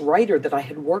because this writer that I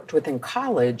had worked with in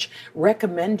college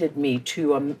recommended me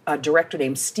to a director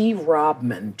named Steve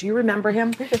Robman. Do you remember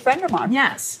him? He's a friend of mine.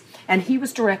 Yes. And he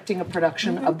was directing a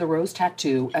production of The Rose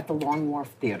Tattoo at the Long Wharf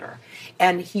Theater.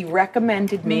 And he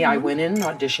recommended me. I went in and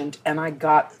auditioned, and I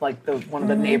got like one of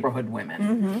the neighborhood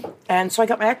women. And so I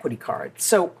got my equity card.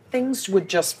 So things would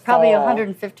just Probably fall.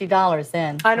 $150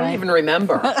 then. I don't right? even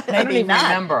remember. I don't Maybe even not.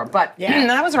 remember. But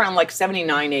that was around like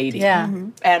 79, 80. Yeah.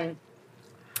 And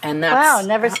that's... Wow,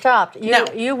 never stopped. No.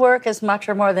 You work as much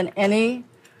or more than any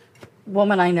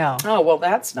woman I know. Oh, well,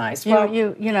 that's nice.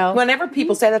 You know. Whenever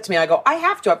people say that to me, I go, I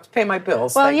have to pay my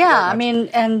bills. Well, Thank you yeah, very I much. mean,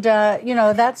 and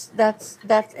that's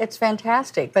it's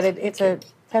fantastic, but it's a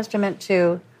testament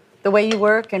to the way you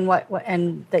work and what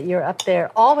and that you're up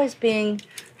there, always being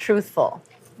truthful,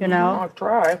 you know. I'll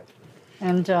try.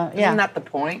 And Isn't that the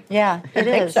point? yeah, it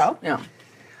think is. so. Yeah.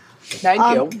 Thank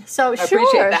you. So I sure,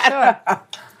 appreciate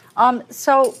that.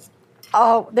 sure.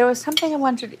 There was something I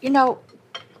wanted.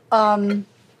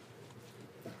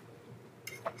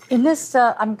 In this,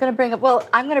 I'm going to bring up. Well,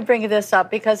 I'm going to bring this up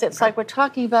because it's like we're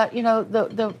talking about.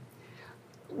 The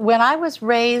when I was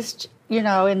raised, in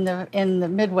the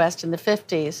Midwest in the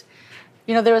 50s,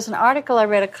 there was an article I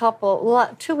read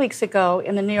 2 weeks ago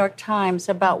in the New York Times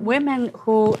about women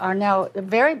who are now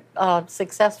very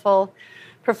successful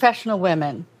professional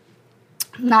women,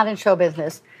 not in show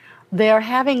business, they're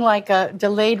having like a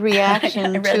delayed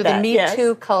reaction to the Me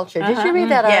Too culture. Did you read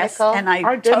that article? Yes, and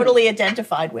I totally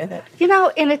identified with it. You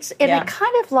know, and it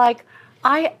kind of like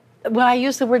when I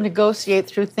use the word negotiate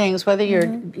through things, whether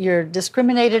you're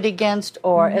discriminated against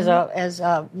or as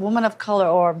a woman of color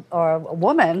or a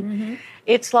woman,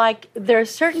 it's like there are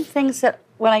certain things that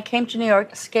when I came to New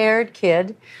York, scared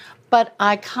kid, but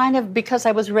I kind of, because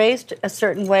I was raised a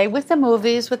certain way with the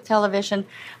movies, with television,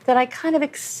 that I kind of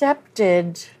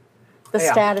accepted the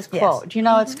status quo. Yes. You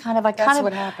know, it's kind of, That's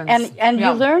what happens. And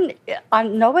you learn,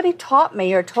 nobody taught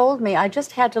me or told me. I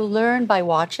just had to learn by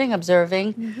watching,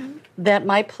 observing, that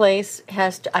my place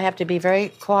I have to be very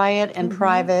quiet and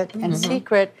private and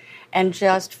secret and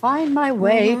just find my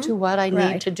way to what I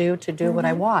need to do what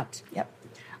I want.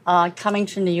 Yep. Coming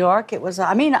to New York, it was,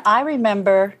 I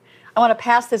remember, I want to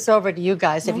pass this over to you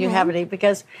guys if you have any,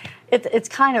 because it's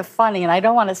kind of funny, and I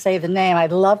don't want to say the name.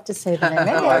 I'd love to say the name.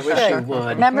 Maybe I wish you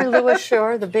would. Remember Louis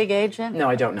Schur, the big agent? No,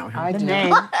 I don't know him. I do.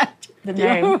 The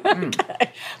name.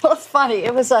 Okay. Well, it's funny.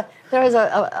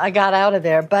 I got out of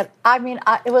there, but I mean,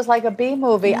 it was like a B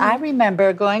movie. I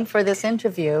remember going for this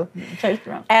interview,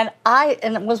 and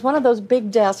it was one of those big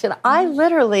desks, and I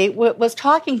literally was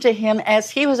talking to him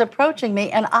as he was approaching me,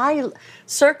 and I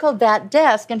circled that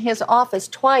desk in his office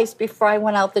twice before I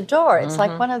went out the door. It's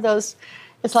like one of those.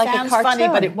 It's like Sounds a cartoon. funny,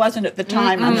 but it wasn't at the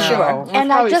time, I'm sure.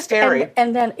 And I just scary.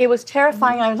 And then it was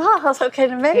terrifying. I was okay.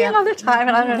 Maybe another time,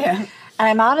 and I don't know. And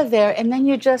I'm out of there, and then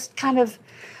you just kind of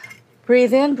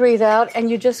breathe in, breathe out,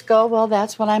 and you just go, well,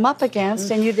 that's what I'm up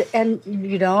against, and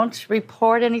you don't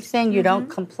report anything, you don't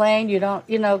complain, you don't,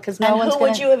 because no one's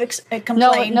going to. Who would you have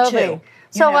complained nobody. to?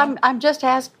 So I'm just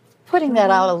putting that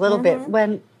out a little bit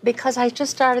because I just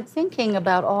started thinking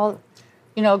about all,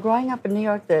 growing up in New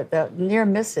York, the near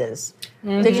misses.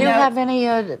 Did you have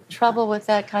any trouble with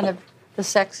that kind of the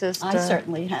sexist? I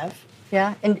certainly have.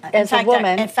 Yeah, and as a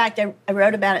woman. In fact, I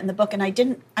wrote about it in the book, and I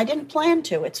didn't plan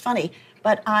to. It's funny,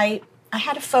 but I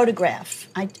had a photograph.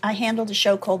 I handled a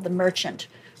show called The Merchant,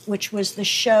 which was the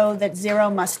show that Zero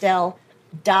Mostel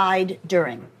died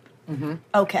during.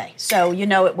 Okay, so it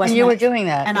wasn't. And you were doing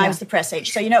that, and I was the press agent,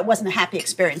 so it wasn't a happy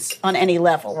experience on any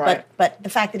level. Right. But the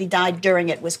fact that he died during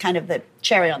it was kind of the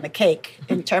cherry on the cake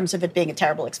in terms of it being a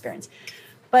terrible experience.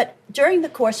 But during the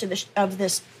course of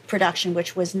this production,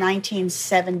 which was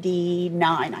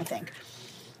 1979, I think,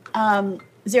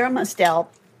 Zero Mostel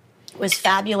was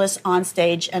fabulous on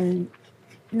stage and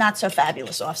not so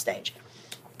fabulous off stage.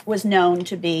 Was known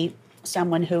to be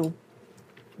someone who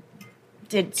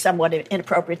did somewhat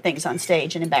inappropriate things on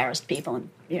stage and embarrassed people, and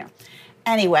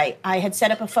Anyway, I had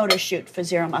set up a photo shoot for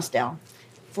Zero Mostel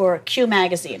for Q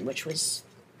Magazine, which was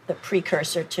the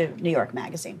precursor to New York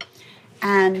Magazine.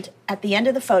 And at the end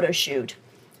of the photo shoot,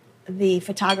 the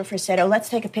photographer said, let's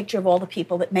take a picture of all the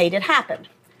people that made it happen.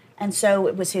 And so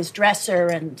it was his dresser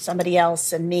and somebody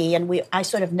else and me, and I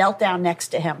sort of knelt down next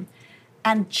to him.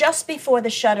 And just before the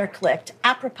shutter clicked,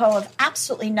 apropos of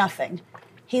absolutely nothing,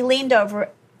 he leaned over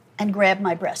and grabbed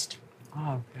my breast.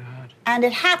 Oh, God. And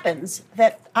it happens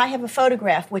that I have a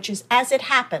photograph, which is, as it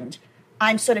happened,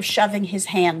 I'm sort of shoving his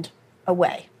hand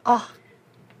away. Oh.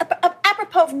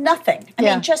 Apropos of nothing. I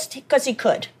mean, just because he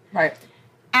could. Right.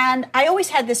 And I always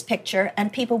had this picture,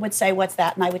 and people would say, what's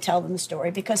that? And I would tell them the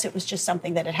story because it was just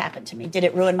something that had happened to me. Did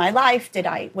it ruin my life?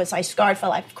 Was I scarred for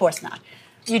life? Of course not.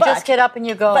 You just get up and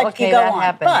you go, okay, that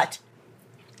happened. But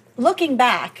looking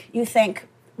back, you think,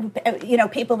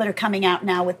 people that are coming out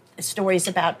now with stories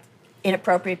about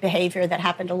inappropriate behavior that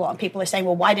happened along, people are saying,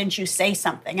 well, why didn't you say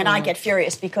something? And I get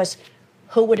furious because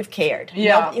who would have cared?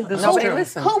 Yeah, nobody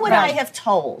listened. Who would I have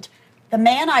told? The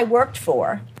man I worked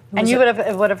for. And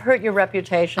it would have hurt your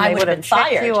reputation. They would have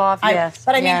checked you off. Yes.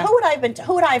 But I mean, who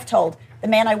would I have told? The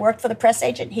man I worked for, the press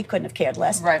agent, he couldn't have cared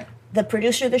less. Right. The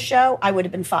producer of the show, I would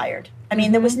have been fired. I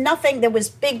mean, there was nothing. There was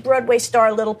big Broadway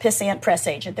star, little pissant press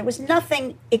agent. There was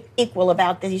nothing equal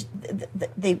about the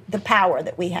power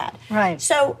that we had. Right.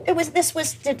 So did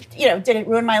it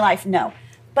ruin my life? No.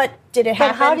 But did it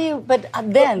happen? But how do you? But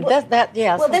then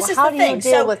yes. Well, this is how the do thing. you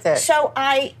deal with it? So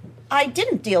I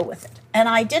didn't deal with it. And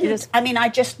I didn't, I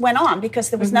just went on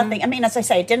because there was nothing, as I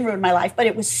say, it didn't ruin my life, but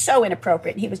it was so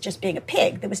inappropriate. He was just being a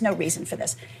pig. There was no reason for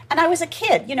this. And I was a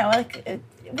kid, it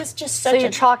was just such so you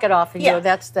chalk it off and go,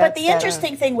 that's But the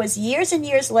interesting thing was years and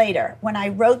years later, when I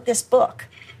wrote this book,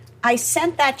 I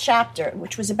sent that chapter,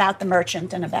 which was about the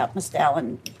merchant and about Mostel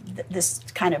and this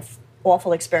kind of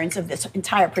awful experience of this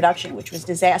entire production, which was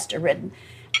disaster-ridden.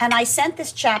 And I sent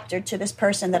this chapter to this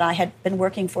person that I had been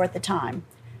working for at the time.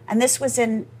 And this was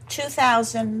in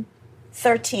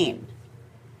 2013.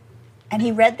 And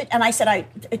he read it, and I said,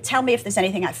 tell me if there's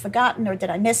anything I've forgotten or did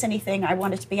I miss anything. I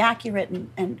want it to be accurate,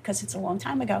 and because it's a long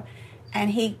time ago.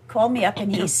 And he called me up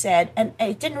and he said, and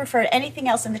it didn't refer to anything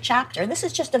else in the chapter. This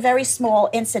is just a very small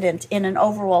incident in an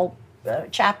overall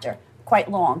chapter, quite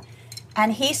long.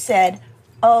 And he said,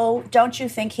 oh, don't you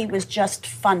think he was just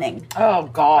funning? Oh,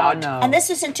 God. Oh, no. And this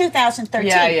is in 2013.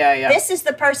 Yeah. This is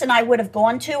the person I would have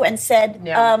gone to and said,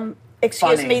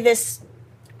 excuse Funny. me, this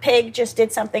pig just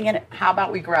did something in it. How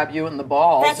about we grab you in the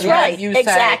balls? That's and right. You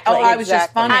Exactly. say, oh, I was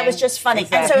just funny. I was just funny.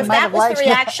 Exactly. And so if Might that have was liked the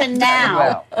reaction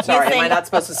now, Sorry, you think, am I not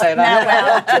supposed to say no,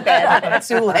 that? well, too bad.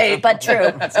 Too late. But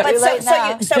true. But late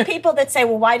now. so people that say,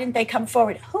 well, why didn't they come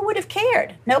forward? Who would have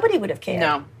cared? Nobody would have cared.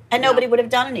 No. And nobody would have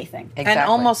done anything.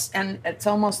 Exactly. And it's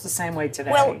almost the same way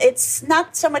today. Well, it's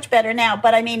not so much better now,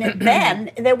 but I mean, then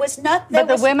there was not. There But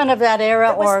the was, women of that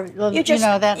era, was- or you just-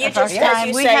 that you of our just, as time,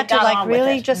 you we say, had to got like on with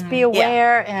really it. just be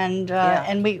aware, and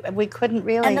we couldn't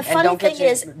really. And the funny don't get thing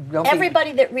is, don't be-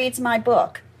 everybody that reads my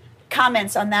book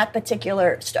comments on that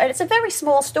particular story. It's a very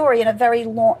small story and a very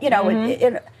long,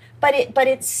 but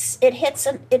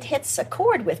it hits a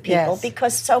chord with people Yes.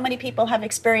 because so many people have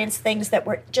experienced things that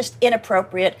were just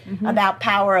inappropriate about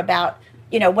power, about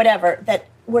whatever, that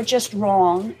were just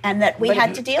wrong and that we But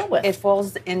had to deal with. It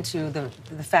falls into the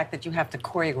fact that you have to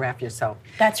choreograph yourself.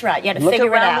 That's right. You had to Look figure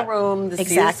it around out. the room to see the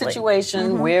Exactly.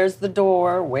 situation. Where's the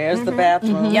door? Where's the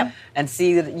bathroom? Yep. And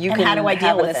see that you And can how do I have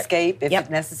deal an with it? escape if Yep.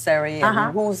 necessary,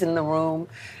 and who's in the room.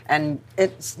 And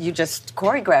you just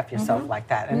choreograph yourself like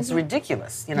that. And it's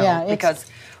ridiculous, Yeah, it's- because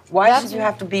why should you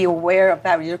have to be aware of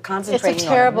that? You're It's concentrating a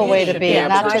on terrible way to should be, be able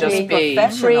not to to just be be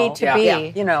free to Yeah. be.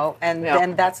 Yeah. and Yeah.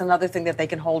 then that's another thing that they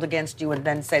can hold against you and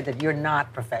then say that you're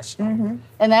not professional.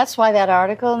 And that's why that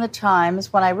article in the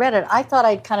Times, when I read it, I thought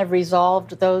I'd kind of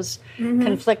resolved those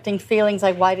conflicting feelings,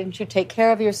 like why didn't you take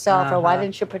care of yourself, or why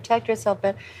didn't you protect yourself?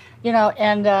 But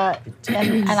and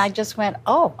I just went,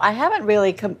 oh, I haven't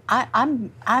really.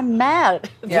 I'm mad.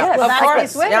 Yeah. Well, Of that's course.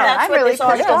 these women. Yeah. That's I'm what really this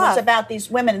article pissed was off. about. These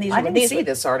women and these. I didn't these, see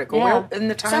this article. Yeah. Where, in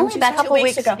the It's Times. only you about said? 2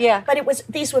 weeks ago. Yeah. But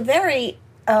these were very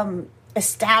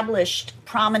established,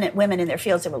 prominent women in their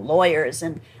fields. They were lawyers,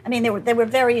 and I mean, they were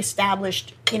very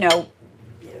established,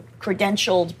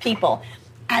 credentialed people,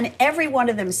 and every one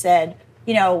of them said,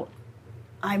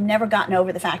 I've never gotten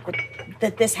over the fact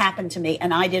that this happened to me,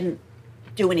 and I didn't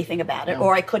do anything about it,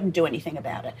 or I couldn't do anything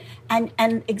about it,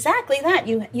 and exactly that.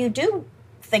 You do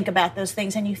think about those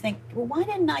things, and you think, well, why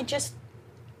didn't I just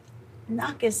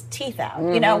knock his teeth out?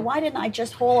 Why didn't I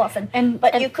just haul off?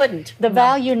 But you couldn't. The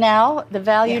value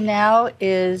now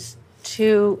is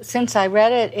to, since I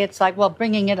read it, it's like, well,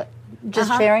 bringing it, just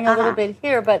sharing a little bit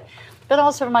here, but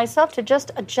also for myself to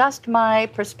just adjust my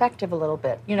perspective a little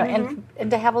bit, and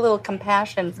to have a little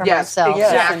compassion for myself.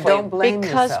 Yes, Exactly. and don't blame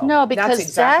yourself. Because That's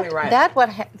exactly right.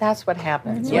 that's what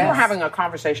happens. We were having a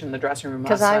conversation in the dressing room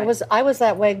last Because night. I was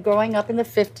that way growing up in the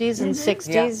 50s and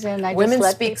 60s, and I Women just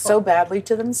let speak people, so badly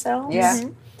to themselves. Yeah.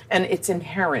 And it's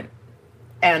inherent.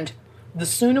 And the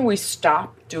sooner we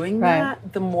stop doing Right.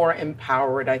 that, the more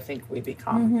empowered I think we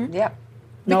become. Yeah.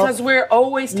 Because we're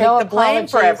always take no the blame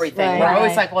for apologies, everything. right, We're always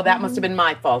right. like, well, that must have been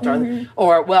my fault,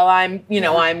 or well, I'm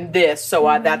I'm this, so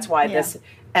that's why this.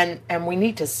 And we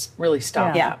need to really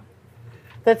stop Yeah. that.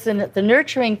 That's the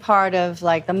nurturing part of,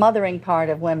 like, the mothering part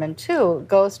of women too,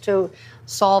 goes to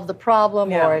solve the problem,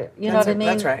 Yeah. or you know That's what I it. mean,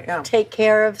 That's right, yeah. take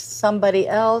care of somebody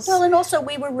else. Well, and also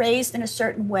we were raised in a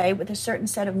certain way with a certain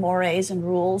set of mores and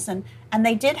rules, and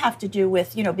they did have to do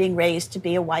with being raised to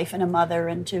be a wife and a mother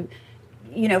and to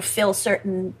fill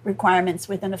certain requirements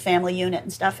within a family unit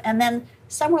and stuff. And then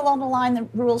somewhere along the line, the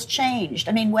rules changed.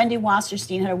 I mean, Wendy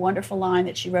Wasserstein had a wonderful line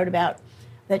that she wrote about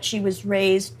that she was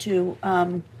raised to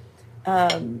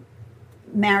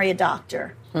marry a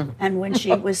doctor, and when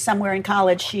she was somewhere in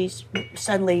college, she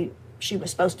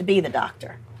was supposed to be the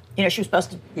doctor. She was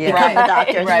supposed to become the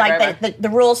doctor. It's like the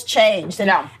rules changed,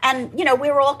 and we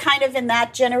were all kind of in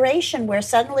that generation where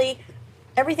suddenly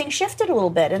everything shifted a little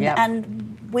bit,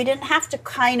 and we didn't have to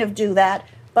kind of do that,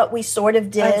 but we sort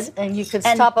of did. And you could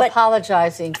stop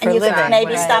apologizing for and you living. could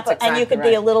maybe Right. stop, That's and you exactly could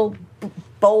be a right. little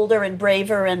bolder and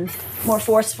braver and more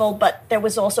forceful. But there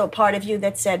was also a part of you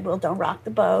that said, "Well, don't rock the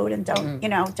boat, and don't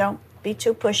don't be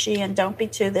too pushy, and don't be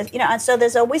too this." And so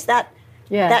there's always that.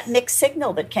 Yes. That mixed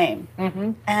signal that came,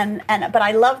 but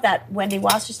I love that Wendy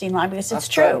Wasserstein line because it's That's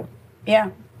true. good. Yeah,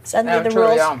 suddenly Yeah, the true,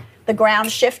 rules, yeah. the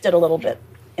ground shifted a little bit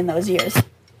in those years.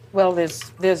 Well, there's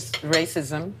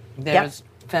racism, there's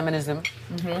feminism,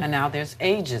 and now there's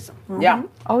ageism. Yeah.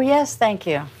 Oh yes, thank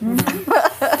you.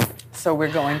 So we're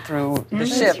going through the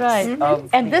That's shifts right. of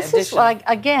And the this is addition. like,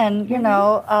 again,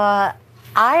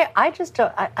 I just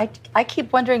I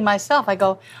keep wondering myself. I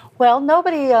go, well,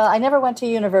 nobody. I never went to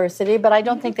university, but I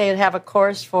don't think they'd have a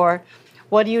course for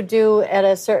what do you do at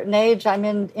a certain age. I'm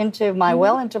into my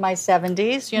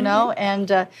 70s, you know, and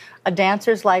a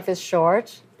dancer's life is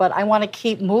short. But I want to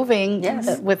keep moving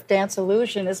with Dance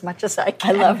Illusion as much as I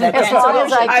can. I love that. As long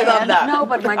as I can. I love that. No,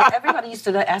 but everybody used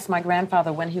to ask my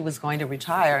grandfather when he was going to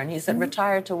retire, and he said,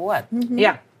 retire to what?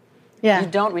 Yeah. Yeah. You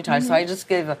don't retire. So I just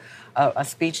gave a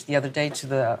speech the other day to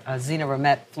the Zena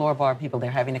Ramet floor bar people.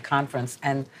 They're having a conference,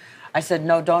 and I said,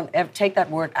 no, don't take that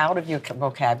word out of your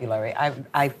vocabulary.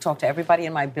 I talk to everybody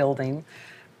in my building.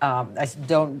 I said,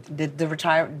 the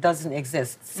retire doesn't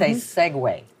exist. Say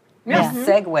segue. Yeah.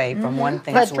 Segue from one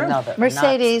thing to another.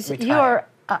 Mercedes, not you retire.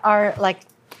 are like,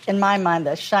 in my mind,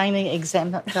 the shining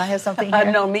example. Do I have something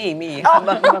here? No, me.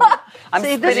 Oh. I'm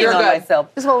See, spitting on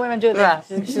myself. This is what women do. Yeah.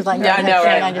 She's like, Yeah, I know,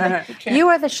 right? You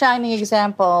are the shining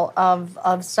example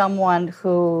of someone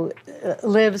who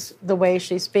lives the way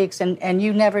she speaks, and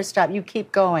you never stop. You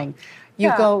keep going.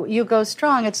 You go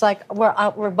strong. It's like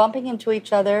we're bumping into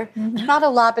each other, not a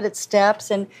lot, but it's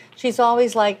steps. And she's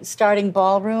always like starting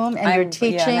ballroom, and you're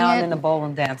teaching now it. I'm in the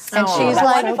ballroom dance. And she's that's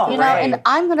like, wonderful. you know, and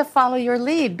I'm going to follow your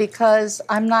lead because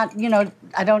I'm not, you know,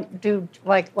 I don't do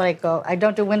I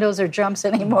don't do windows or jumps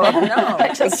anymore. No,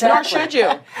 Nor should you.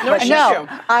 Nor should you.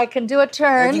 I can do a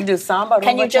turn. You can do samba.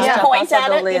 Can you just point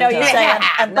at it? You know, you say,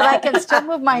 but I can still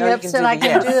move my No, you hips can and do I the can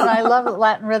yes. do it. And I love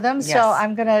Latin rhythm, so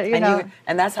I'm gonna, you know.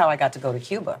 And that's how I got to go to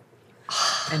Cuba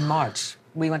in March.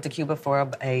 We went to Cuba for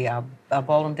a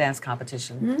ballroom dance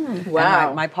competition. Wow.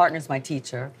 And my partner's my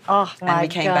teacher. Oh my And we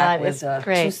came God, back with it's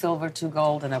great. 2 silver, 2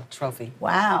 gold, and a trophy.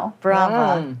 wow.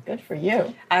 Bravo. Good for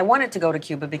you. I wanted to go to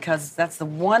Cuba because that's the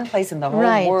one place in the whole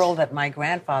Right. world that my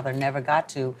grandfather never got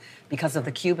to because of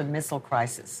the Cuban Missile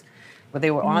Crisis. But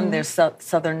they were on their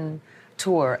southern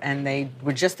tour, and they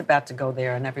were just about to go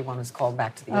there, and everyone was called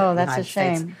back to the Oh, United that's a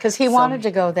States. shame because he wanted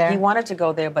to go there. He wanted to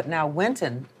go there, but now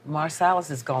Wynton Marsalis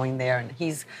is going there, and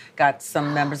he's got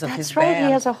some members of his That's right. band.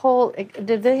 He has a whole.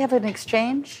 Did they have an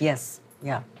exchange? Yes,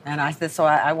 yeah. And I said, so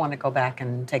I want to go back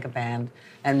and take a band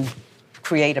and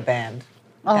create a band.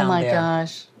 Oh down my there.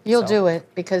 gosh, you'll So- do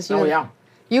it because you. Oh, yeah.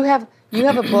 You have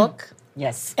a book.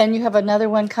 Yes. And you have another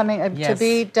one coming to Yes.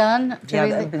 be done. Yeah,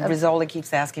 Rizzoli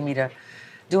keeps asking me to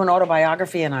do an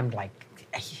autobiography, and I'm like,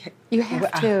 You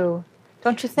have to,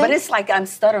 don't you think? But it's like I'm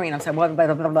stuttering. I'm saying, well,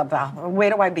 blah, blah, blah, blah. Where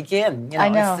do I begin? You know, I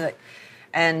know.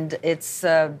 And it's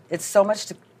so much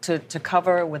to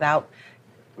cover without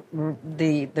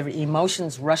the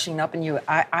emotions rushing up in you.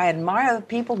 I admire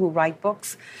people who write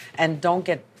books and don't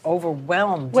get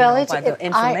overwhelmed by the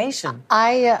information.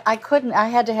 I couldn't. I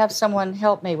had to have someone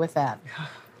help me with that.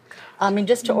 I mean,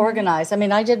 just to organize. I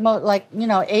mean, I did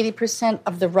 80%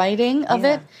 of the writing of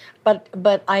it,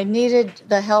 but I needed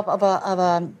the help of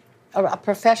a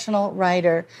professional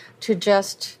writer to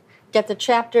just get the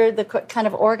chapter, the kind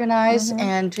of organize,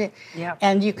 and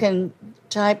you can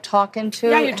talk into.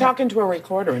 Yeah, you talk into a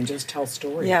recorder and just tell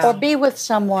stories. Yeah. Or be with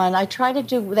someone. I tried to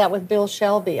do that with Bill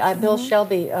Shelby. Bill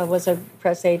Shelby was a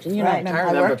press agent. You know, Right. I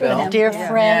remember Bill. him. dear Yeah.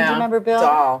 friend. Yeah. Do you remember Bill?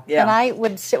 Doll, yeah. And I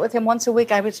would sit with him once a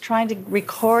week. I was trying to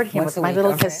record him Once with a my week,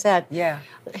 little okay. cassette. Yeah.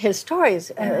 His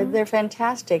stories, they're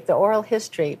fantastic. The oral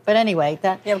history. But anyway,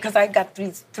 Yeah, because I got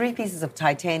three pieces of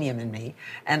titanium in me,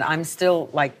 and I'm still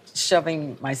like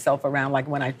shoving myself around. Like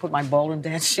when I put my ballroom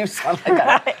dance shoes on,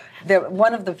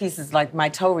 one of the pieces, like my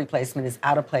toe replacement, is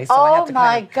out of place. So I have to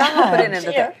kind of God. put it in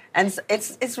the and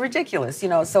it's ridiculous, you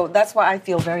know. So that's why I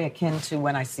feel very akin to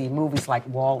when I see movies like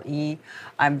Wall-E.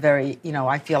 I'm very,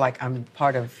 I feel like I'm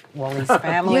part of Wall-E's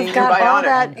family. You've got all bionic.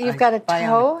 that. You've got a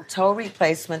toe, toe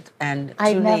replacement, and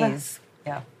I 2 never- knees.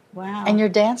 Yeah. Wow. and you're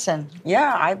dancing.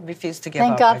 Yeah, I refuse to give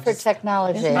Thank up. God I for just-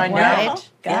 technology. I know. Right?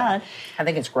 God. I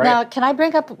think it's great. Now, can I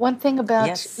bring up one thing about,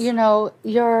 Yes. your,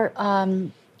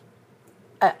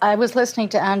 I was listening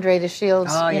to Andre de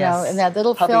Shields, Oh, yes. in that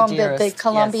little Puppy film that the Dearest,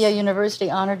 Columbia yes. University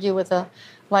honored you with a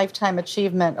Lifetime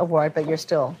Achievement Award, but you're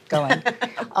still going.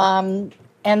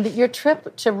 And your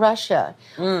trip to Russia,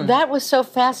 that was so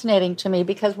fascinating to me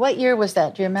because what year was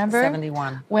that? Do you remember?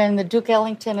 71. When the Duke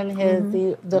Ellington and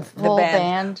the full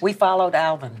band. We followed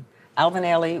Alvin. Alvin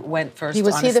Ailey went first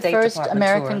Was on he a the State first Department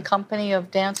American tour. company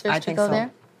of dancers I to think go so.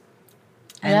 there?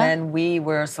 And Yeah? then we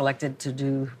were selected to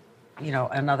do,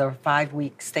 another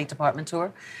 5-week State Department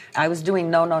tour. I was doing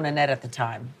No No Nanette at the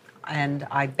time. And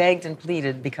I begged and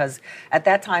pleaded because at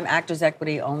that time, Actors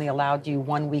Equity only allowed you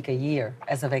 1 week a year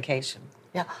as a vacation.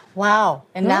 Yeah. Wow.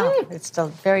 And now it's still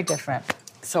very different.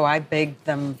 So I begged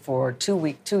them for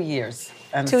 2 years.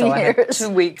 And 2 so I had years. 2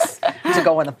 weeks to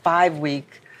go on a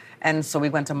 5-week. And so we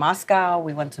went to Moscow,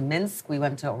 we went to Minsk, we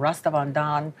went to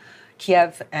Rostov-on-Don,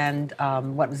 Kiev and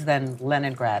what was then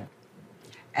Leningrad.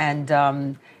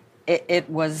 And it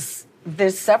was,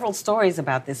 there's several stories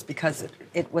about this because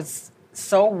it was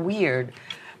so weird.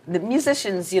 The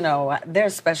musicians, you know, they're a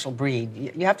special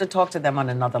breed. You have to talk to them on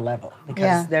another level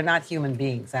because they're not human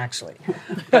beings, actually.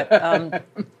 But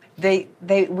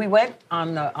we went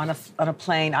on a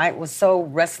plane. I was so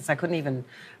restless I couldn't even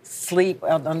sleep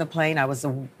on the plane. I was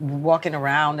walking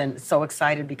around and so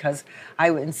excited because I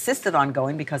insisted on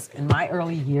going because in my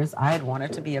early years I had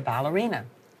wanted to be a ballerina.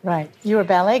 Right. You were a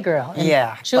ballet girl.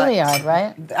 Juilliard,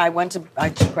 right? I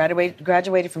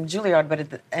graduated from Juilliard,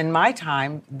 but in my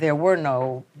time, there were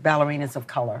no ballerinas of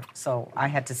color, so I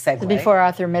had to segue. Before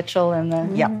Arthur Mitchell and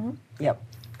the... Yep.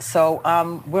 So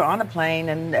we're on a plane,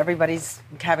 and everybody's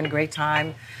having a great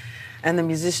time, and the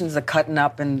musicians are cutting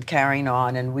up and carrying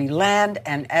on, and we land,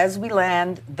 and as we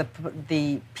land,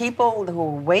 the people who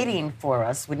were waiting for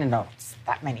us, we didn't know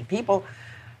that many people,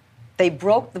 they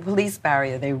broke the police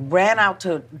barrier. They ran out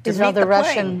to meet the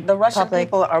plane. The Russian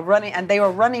people are running, and they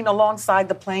were running alongside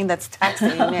the plane that's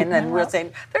taxiing in, and we're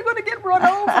saying, they're going to get run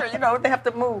over, you know, they have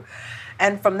to move.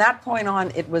 And from that point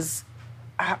on, it was,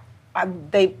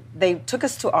 they took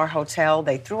us to our hotel,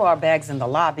 they threw our bags in the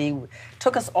lobby,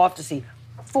 took us off to see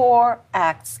 4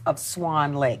 acts of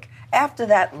Swan Lake. After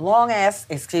that long-ass,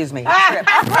 trip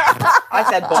I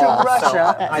said balls. to Russia,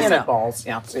 So I said balls.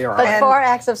 Yeah, so you're But right. 4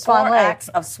 acts of Swan Lake. 4 acts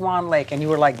of Swan Lake, and you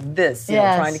were like this, you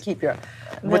know, trying to keep your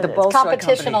with the Bolshoi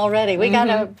competition company. already. We got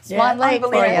a Swan Lake for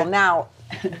Unbelievable. you. Now,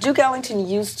 Duke Ellington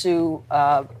used to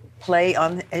play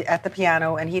at the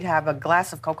piano, and he'd have a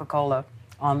glass of Coca-Cola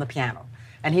on the piano,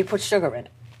 and he'd put sugar in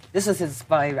it. This is his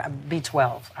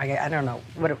B12. I don't know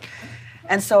what.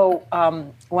 And so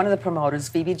one of the promoters,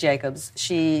 Phoebe Jacobs,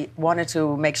 she wanted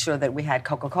to make sure that we had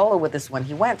Coca-Cola with us when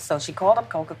he went. So she called up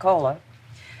Coca-Cola.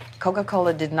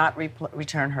 Coca-Cola did not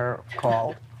return her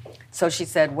call. So she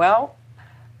said, well,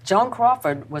 Joan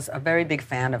Crawford was a very big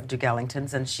fan of Duke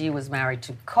Ellington's, and she was married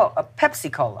to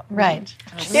Pepsi-Cola. Right.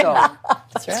 So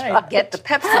That's right. get the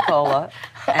Pepsi-Cola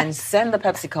and send the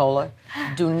Pepsi-Cola.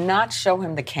 Do not show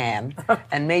him the can,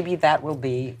 and maybe that will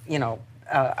be, you know,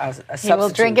 a substitute. He will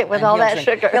drink it with and all he'll that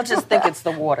sugar. He'll just think it's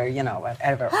the water, you know,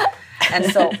 whatever. And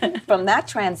so from that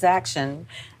transaction,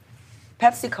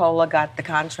 Pepsi-Cola got the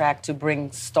contract to bring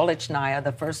Stolichnaya,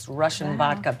 the first Russian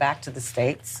vodka, back to the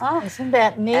States. Oh, isn't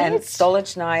that neat? And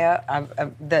Stolichnaya,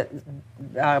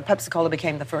 Pepsi-Cola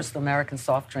became the first American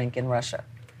soft drink in Russia.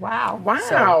 Wow. Wow.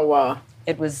 So,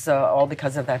 it was all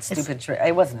because of that stupid trip.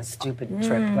 It wasn't a stupid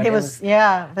trip, but it was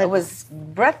but it was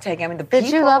breathtaking. I mean, the people.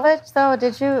 Did you love it though?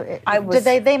 Did you?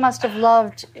 They must have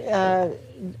loved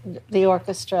the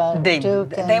orchestra.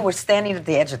 They were standing at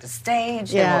the edge of the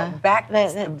stage. They were back.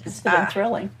 It's been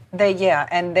thrilling.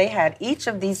 And they had each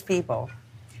of these people.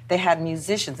 They had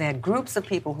musicians. They had groups of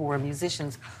people who were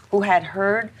musicians who had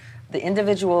heard the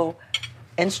individual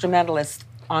instrumentalists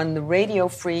on the Radio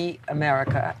Free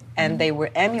America, and they were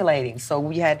emulating. So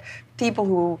we had people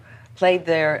who played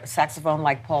their saxophone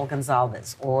like Paul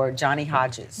Gonsalves or Johnny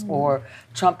Hodges, or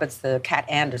trumpets, the Cat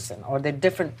Anderson, or the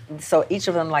different. So each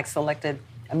of them like selected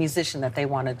a musician that they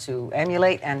wanted to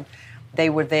emulate, and they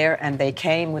were there, and they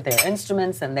came with their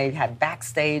instruments, and they had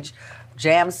backstage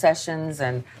jam sessions,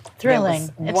 and thrilling.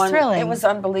 It's thrilling. It was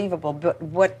unbelievable. But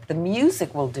what the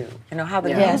music will do, you know, how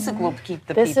the music will keep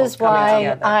the people coming together. This is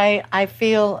why I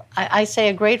feel, I say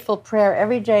a grateful prayer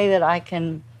every day that I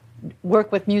can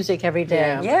work with music every day.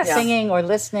 Yeah. Yes. Singing or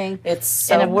listening It's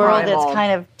so in a world primal. that's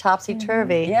kind of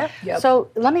topsy-turvy. Yeah. Yep.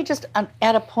 So let me just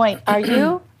add a point. Are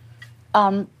you...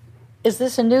 is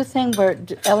this a new thing,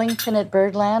 Ellington at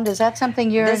Birdland? Is that something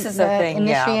you're This is a thing,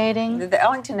 initiating? Yeah. The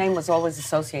Ellington name was always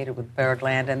associated with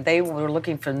Birdland, and they were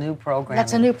looking for new programming.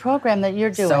 That's a new program that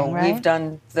you're doing, so right? we've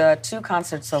done the 2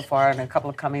 concerts so far, and a couple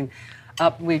are coming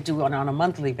up. We do it on a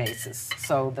monthly basis.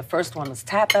 So the first one was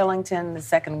Tap Ellington. The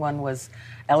second one was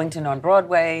Ellington on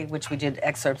Broadway, which we did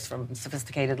excerpts from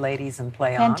Sophisticated Ladies and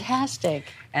play on. Fantastic.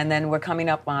 And then we're coming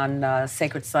up on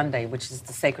Sacred Sunday, which is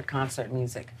the sacred concert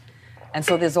music. And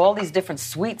so there's all these different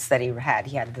suites that he had.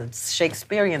 He had the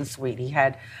Shakespearean suite. He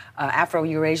had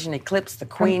Afro-Eurasian Eclipse, the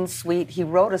Queen suite. He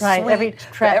wrote a suite every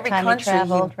for every time he country.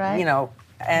 traveled, right? You know,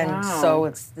 and so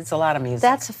it's a lot of music.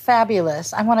 That's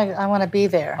fabulous. I want to be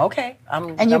there. Okay, I'm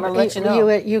And going to let you know.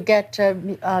 you get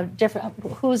different.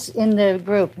 Who's in the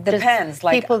group? Depends. Just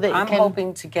Like people that I'm you can,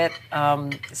 hoping to get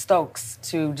Stokes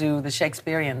to do the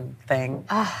Shakespearean thing,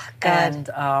 and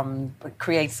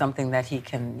create something that he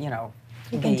can, you know.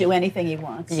 He can do anything he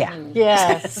wants. Yeah.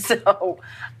 Yes. So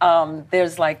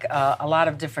there's like a lot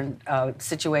of different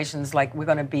situations. Like we're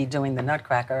going to be doing the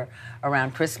Nutcracker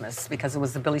around Christmas because it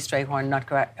was the Billy Strayhorn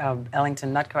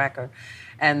Ellington Nutcracker.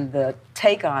 and the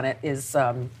take on it is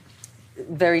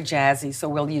very jazzy. So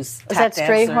we'll use Is tap that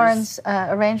dancers. Strayhorn's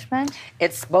arrangement?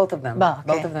 It's both of them. Well, okay.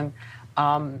 Both of them.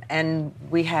 And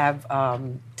we have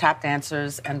tap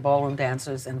dancers and ballroom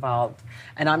dancers involved.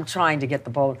 And I'm trying to get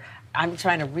I'm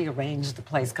trying to rearrange the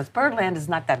place because Birdland is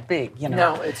not that big, you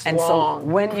know. No, it's and long. so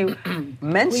when you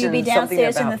mention Will you be something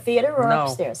downstairs in about- the theater or No.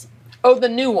 upstairs? Oh, the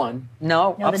new one.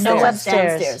 No, No, the upstairs. new one's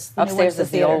Upstairs. downstairs. The new Upstairs one's is the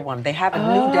theater. old one. They have a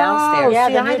new downstairs. Yeah,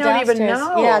 See, the I new don't even downstairs.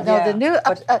 know. Yeah, no, Yeah, the new.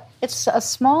 but- It's a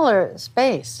smaller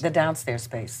space. The downstairs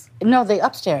space. No, the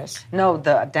upstairs. No,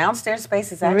 the downstairs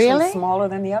space is actually Really? smaller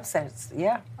than the upstairs.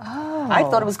 Yeah. Oh. I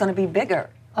thought it was going to be bigger,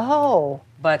 Oh,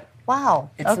 but wow.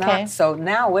 it's okay. not. So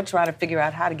now we're trying to figure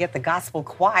out how to get the gospel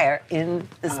choir in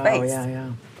the space Oh, yeah.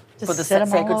 Just for the sit 'em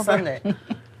all Sacred over. Sunday.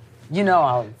 You know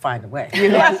I'll find a way.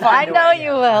 I know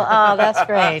you will. Oh, that's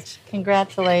great.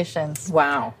 Congratulations.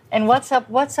 Wow. And what's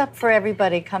up for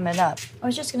everybody coming up? I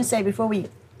was just going to say before we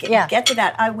Yeah. get to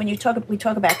that, when we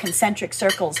talk about concentric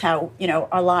circles, how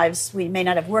our lives, we may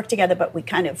not have worked together, but we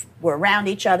kind of were around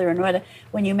each other. And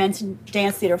when you mentioned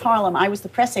Dance Theater of Harlem, I was the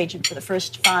press agent for the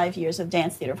first 5 years of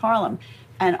Dance Theater of Harlem,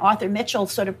 and Arthur Mitchell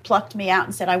sort of plucked me out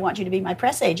and said, "I want you to be my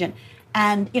press agent."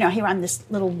 And here I'm this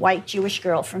little white Jewish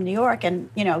girl from New York, and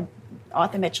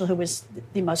Arthur Mitchell, who was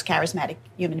the most charismatic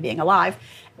human being alive,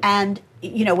 and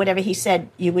whatever he said,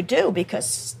 you would do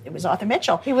because it was Arthur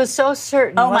Mitchell. He was so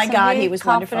certain. Oh my wasn't God, he was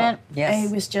confident. wonderful. Yes.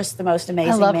 He was just the most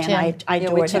amazing loved man. him. I Yeah,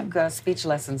 adored we him. took speech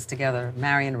lessons together,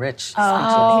 Marion Rich.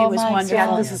 Oh, he was my wonderful.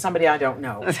 God. This is somebody I don't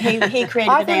know. He created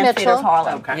Arthur the Dance Theater of Mitchell.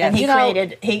 Harlem, Okay. and he Yes.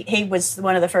 created. He was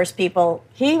one of the first people.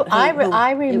 I He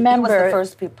remember. was the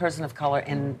first person of color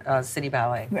in City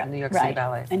Ballet, New York City Right.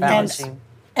 Ballet. And Balanchine.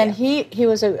 And he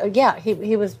was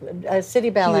he was a city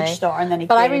ballet Huge star, and then he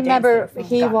But I created remember Dance Theater.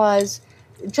 he God. was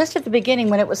just at the beginning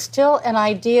when it was still an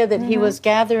idea that he was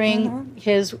gathering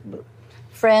his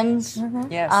friends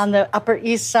Yes. on the Upper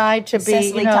East Side to be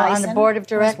Cecily on Tyson the board of was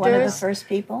directors. one of the first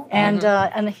people.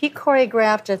 And he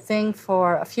choreographed a thing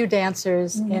for a few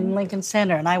dancers in Lincoln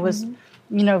Center, and I was,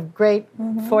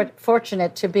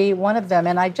 fortunate to be one of them.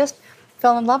 And I just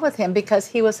fell in love with him because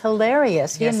he was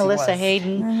hilarious. He Yes, and he Melissa was.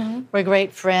 Hayden were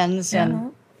great friends,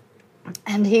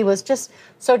 and he was just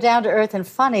so down to earth and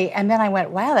funny. And then I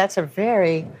went, wow, that's a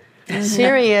very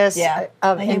serious Yeah. He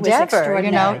was endeavor,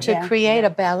 extraordinary, to yeah. create a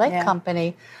ballet Yeah.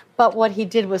 company. But what he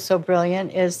did was so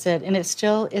brilliant is that, and it's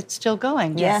still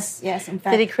going. Yes. In fact,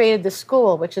 That he created the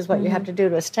school, which is what you have to do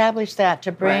to establish that,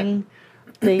 to bring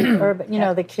the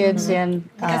urban, the kids in.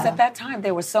 Because at that time,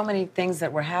 there were so many things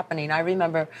that were happening. I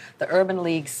remember the Urban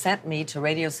League sent me to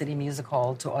Radio City Music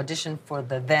Hall to audition for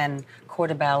the then Corps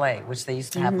de Ballet, which they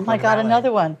used to have. Oh my God,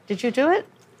 another one. Did you do it?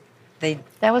 They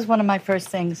That was one of my first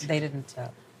things. didn't.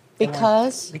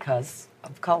 Because? Because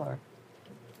of color.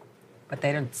 But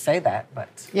they didn't say that.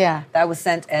 But Yeah. that was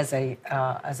sent as a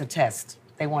test.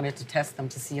 They wanted to test them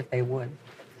to see if they would.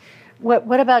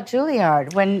 What about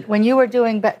Juilliard? When you were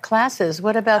doing classes,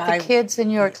 what about the kids in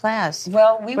your class?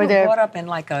 Well, we were there- brought up in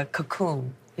like a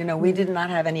cocoon. We did not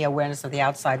have any awareness of the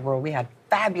outside world. We had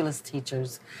fabulous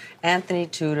teachers, Anthony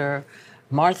Tudor,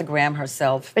 Martha Graham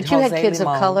herself, But you had Jose kids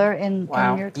Limon. of color in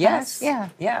your class? Yes.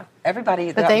 Yeah.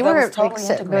 Everybody. But they that were was totally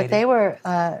integrated. but they were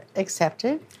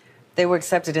accepted. They were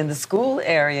accepted in the school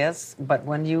areas, but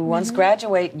when you once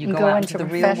graduate and you go out into the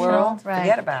real professional, world, right.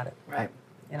 forget about it. Right.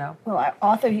 Well,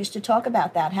 Arthur used to talk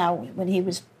about that, how when he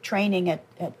was training at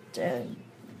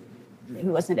he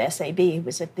wasn't at SAB, he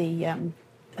was at the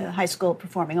High School of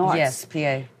Performing Arts. Yes,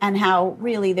 PA. And how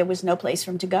really there was no place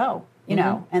for him to go,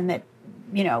 and that,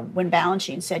 when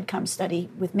Balanchine said, come study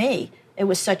with me, it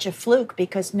was such a fluke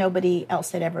because nobody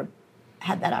else had ever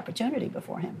had that opportunity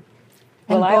before him.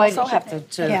 Well, I Boyd- also have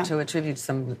to Yeah. attribute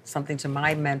something to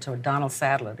my mentor, Donald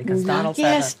Sadler, because Donald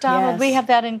Yes, Sadler Donald, Yes. we have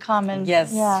that in common.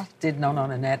 Yes, Yeah. did No No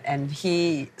Nanette, and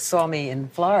he saw me in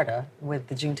Florida with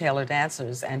the June Taylor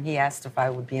dancers, and he asked if I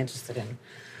would be interested in.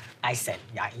 I said,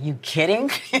 "Are you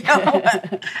kidding?"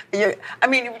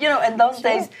 In those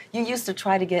days, you used to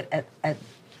try to get at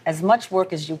as much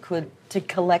work as you could to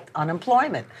collect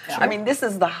unemployment. I mean, this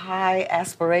is the high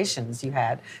aspirations you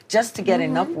had just to get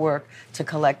enough work to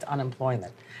collect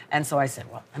unemployment. And so I said,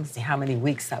 well, let me see how many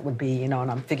weeks that would be, and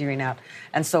I'm figuring out.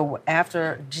 And so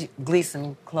after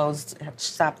Gleason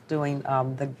stopped doing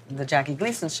the Jackie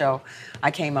Gleason show,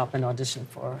 I came up and auditioned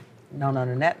for No No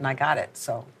Nanette, and I got it.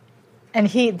 So. And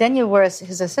then you were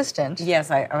his assistant.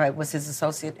 Yes, I was his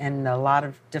associate in a lot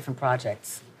of different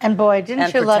projects. And boy, didn't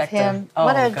And you love protector. him? Oh,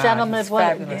 what a God, gentleman! he's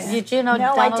fabulous. Did you know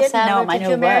No, I Donald didn't Sadler? know him. I Did knew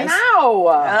you marry? Russ. No.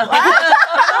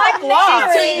 I like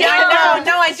lost. She's I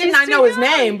know. I didn't. I know his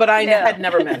name, but I had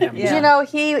never met him. You know,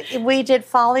 we did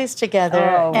Follies together,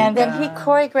 and then he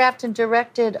choreographed and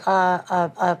directed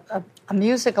a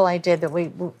musical I did that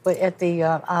we at the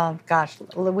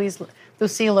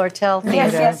Lucille Lortel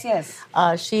Theater.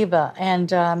 Yes. Sheba,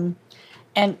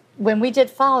 and when we did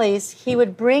Follies, he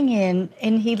would bring in,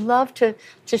 and he loved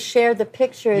to share the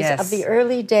pictures of the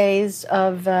early days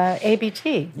of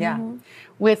ABT. Yeah.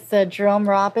 With Jerome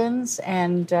Robbins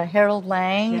and Harold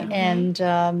Lang and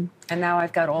now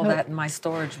I've got all that in my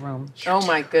storage room. Oh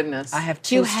my goodness! I have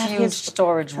two huge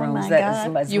storage rooms that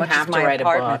is as you much have as my to write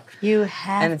apartment. A book. You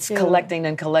have and it's to. collecting,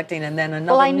 and then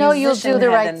another. Well, I know you'll musician do the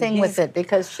had right an- thing he's- with it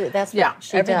because that's what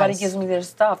she Everybody does. gives me their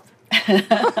stuff.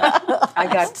 I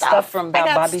got stuff from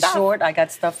Bobby Short. I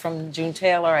got stuff from June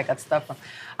Taylor.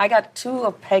 I got 2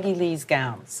 of Peggy Lee's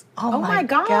gowns. Oh my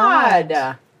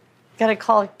God. Got to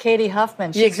call Katie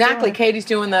Huffman. She's Exactly. doing- Katie's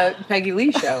doing the Peggy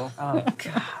Lee show. Oh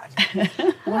God!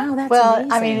 Wow, that's Well,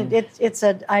 amazing. I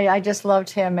mean, I just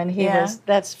loved him, and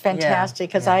that's fantastic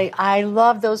because I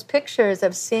love those pictures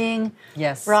of seeing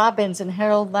Robbins and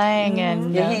Harold Lang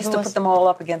and he used to put them all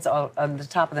up against on the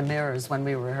top of the mirrors when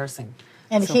we were rehearsing.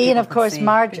 and so he and people of could course see.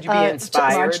 Marge. Could you be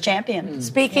inspired? Marge Champion.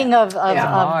 Speaking of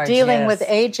Marge, dealing yes. with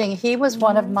aging, he was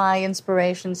one of my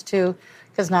inspirations too.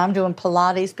 Because now I'm doing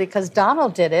Pilates because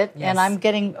Donald did it, and I'm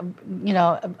getting,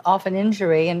 off an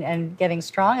injury and getting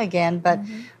strong again. But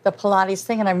the Pilates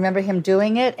thing, and I remember him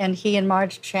doing it, and he and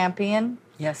Marge Champion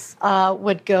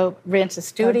would go rent a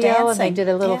studio, and they did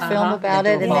a little film about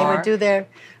They it, do a and they bar. would do their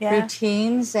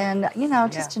routines, and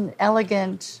just an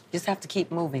elegant. Just have to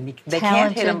keep moving. They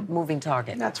can't hit a Talented. moving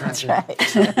target. That's Right.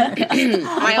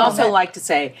 I also like to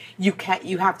say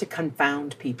you have to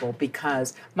confound people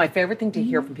because my favorite thing to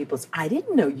hear from people is, I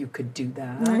didn't know you could do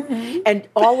that. And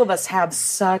all of us have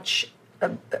such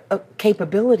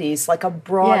capabilities, like a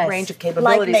broad range of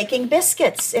capabilities. Like making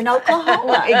biscuits in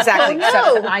Oklahoma. Exactly.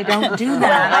 Oh, Except I don't do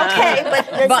that. okay, but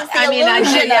this is the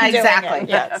illusion of doing exactly. it.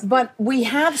 Yes. But we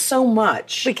have so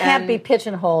much. We can't be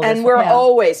pigeonholed. And we're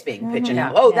always being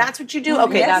pigeonholed. Oh, that's what you do?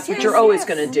 Okay, that's what you're always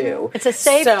going to do. It's a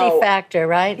safety factor,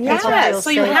 right? Yes, so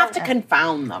you have to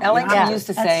confound them. Ellington used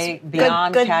to say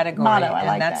beyond good category, motto. I like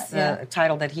and that's that. the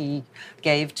title that he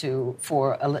gave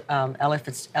for Ella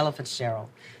Fitzgerald.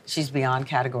 She's beyond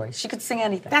category. She could sing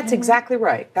anything. That's exactly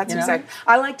right. That's exactly.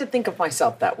 I like to think of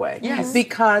myself that way. Yes.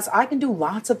 Because I can do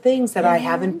lots of things that I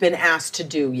haven't been asked to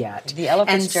do yet. The Ella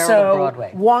and Fitzgerald so of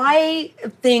Broadway. Why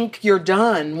think you're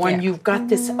done when you've got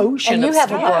this ocean And you of have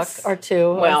stuff? a book or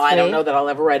two. Well, I don't know that I'll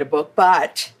ever write a book,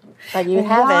 but you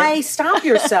have why it. stop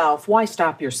yourself? Why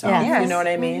stop yourself? Yes. You know what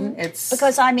I mean? It's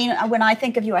Because, I mean, when I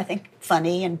think of you, I think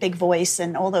funny and big voice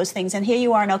and all those things. And here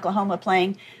you are in Oklahoma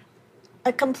playing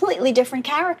a completely different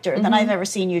character than I've ever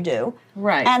seen you do.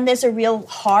 Right. And there's a real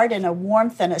heart and a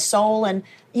warmth and a soul, and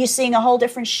you're seeing a whole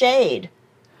different shade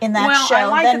in that show. I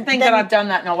like to think that I've done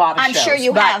that in a lot of I'm shows. sure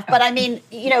you have, but I mean,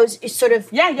 it's sort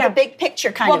of the big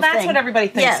picture kind of thing. Well, that's what everybody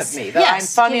thinks of me, that I'm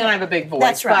funny and I have a big voice.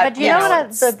 That's right. But you know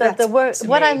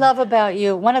what I love about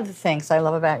you, one of the things I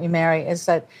love about you, Mary, is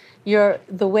that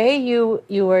the way you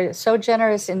were so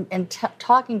generous in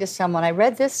talking to someone. I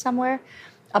read this somewhere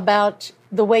about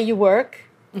the way you work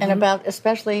and about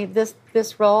especially this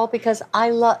role, because I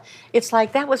love, it's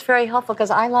like that was very helpful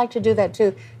because I like to do that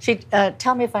too. She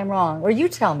tell me if I'm wrong, or you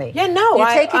tell me. Yeah, no, you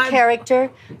take a character.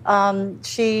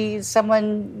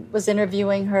 Someone was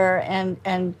interviewing her,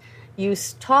 and you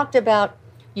talked about.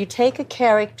 You take a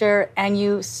character and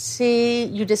you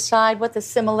decide what the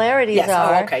similarities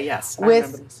are. Oh, okay, yes. I remember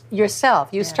With this. yourself.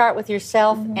 You start with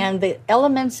yourself and the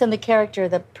elements in the character,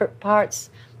 the parts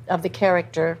of the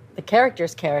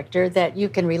character's character that you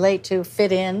can relate to,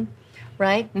 fit in,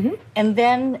 right? Mm-hmm. And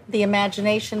then the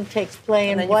imagination takes play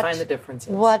in then what you find the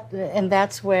differences. And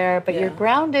that's where, but you're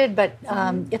grounded, but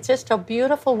it's just a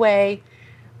beautiful way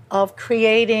of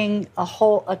creating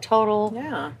a total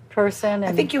person. And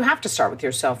I think you have to start with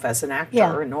yourself as an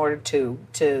actor in order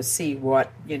to see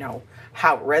what,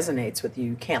 how it resonates with you.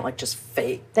 You can't just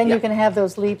fake. Then you can have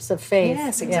those leaps of faith.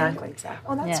 Yes, exactly.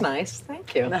 Oh, that's nice.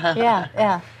 Thank you.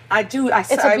 Yeah. I do.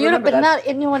 It's a beautiful, but not.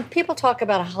 When people talk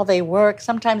about how they work,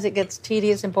 sometimes it gets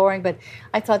tedious and boring. But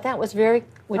I thought that was very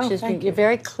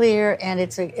very clear, and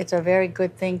it's a very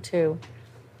good thing to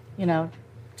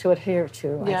adhere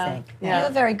to. I think. You're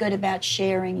very good about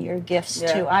sharing your gifts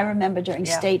too. I remember during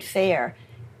State Fair,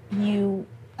 you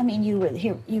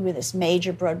were this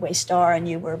major Broadway star, and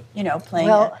you were playing.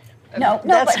 No. I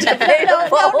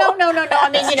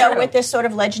mean, with this sort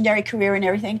of legendary career and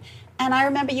everything. And I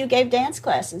remember you gave dance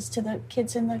classes to the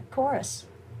kids in the chorus.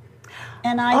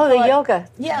 And I the yoga.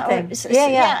 Yeah, thing.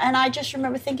 Yeah. And I just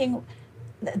remember thinking,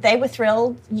 they were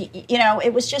thrilled.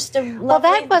 It was just a lovely,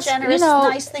 that was, generous,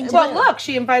 nice thing to Well, do. look,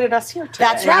 she invited us here today.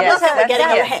 That's right. Yes, We're getting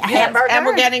a yes. hamburger. And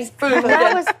we're getting food.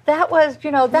 that was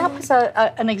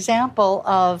an example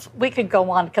of, we could go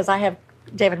on because I have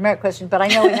David Merritt questions, but I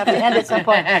know we have to end at some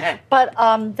point. But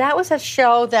that was a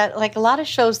show that, like a lot of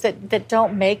shows that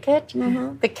don't make it,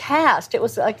 the cast, it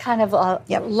was a kind of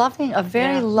a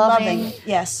very loving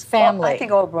yes. family. Well, I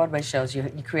think all Broadway shows, you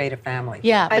create a family.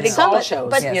 Yeah, I think all shows,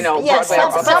 but- Broadway yes,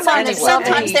 are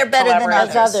sometimes they're better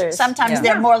than others. Sometimes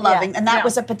they're more loving, and that Yeah.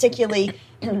 was a particularly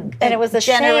and it was a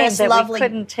generous, shame that lovely we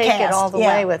couldn't take cast. it all the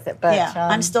way with it. But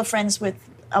I'm still friends with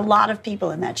a lot of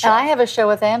people in that show. and I have a show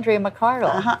with Andrea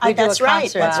McCardle. We do That's a right.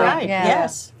 concert. That's right. Yeah.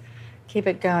 Yes. Keep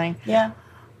it going. Yeah.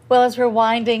 Well, as we're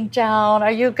winding down,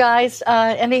 are you guys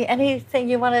anything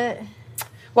you want to?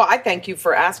 Well, I thank you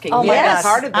for asking me my to be gosh.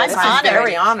 part of this. I'm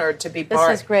very honored to be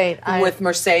part. This is great. With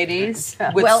Mercedes,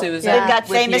 with Susan, we've got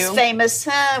with famous,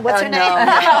 you. what's her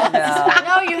name?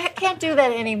 No, you can't do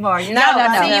that anymore. No. No,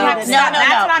 That's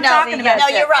what I'm talking about. No,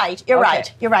 you're right. You're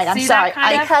right. You're right. I'm See sorry.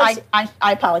 that kind of-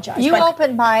 I apologize. You but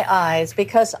opened my eyes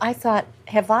because I thought,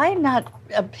 have I not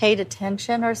paid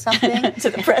attention or something? to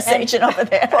the press agent over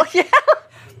there.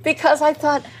 Because I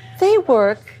thought they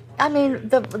work. I mean,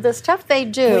 the stuff they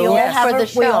do We all, for the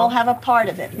show. we all have a part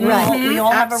of it. Right. We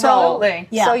all have a role. Absolutely.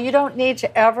 Yeah. So you don't need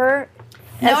to ever,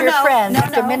 as your friends,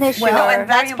 diminish well, your. and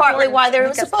that's partly why there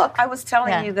was a Because book. I was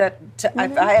telling Yeah. you that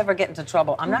if I ever get into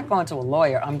trouble, I'm not going to a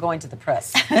lawyer. I'm going to the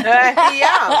press.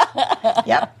 Yeah.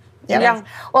 Yep. Yeah.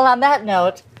 Well, on that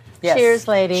note, Yes. cheers,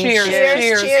 ladies. Cheers.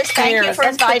 Cheers. Thank you Cheers. for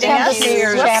inviting us.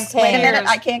 Cheers. Whoops, Champagne. wait a minute.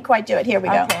 I can't quite do it. Here we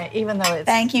go. Okay, even though it's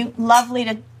Thank you. Lovely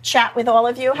to chat with all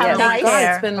of you. How Yes. nice. God,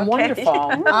 it's been wonderful.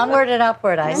 onward and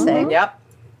upward, I say. Yep.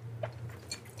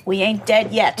 We ain't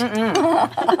dead yet.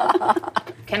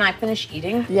 Can I finish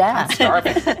eating? Yeah. I'm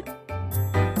starving.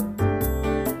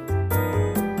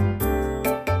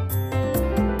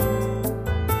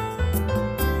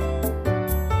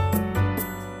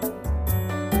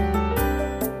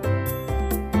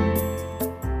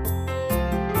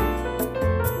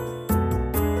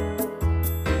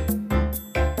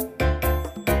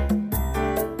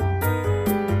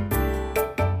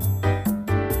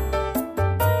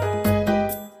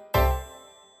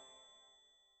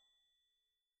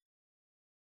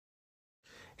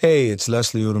 Hey, it's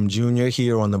Leslie Odom Jr.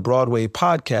 here on the Broadway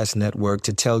Podcast Network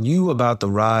to tell you about the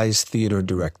Rise Theater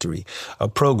Directory, a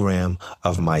program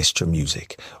of Maestra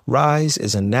Music. Rise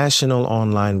is a national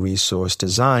online resource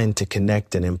designed to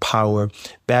connect and empower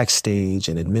backstage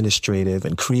and administrative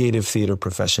and creative theater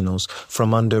professionals from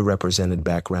underrepresented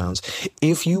backgrounds.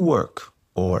 If you work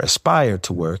or aspire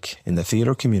to work in the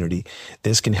theater community,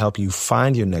 this can help you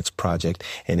find your next project.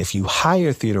 And if you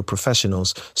hire theater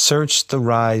professionals, search the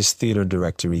Rise Theater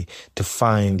Directory to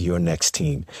find your next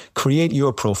team. Create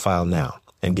your profile now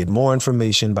and get more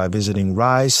information by visiting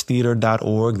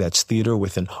risetheater.org. That's theater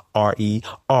with an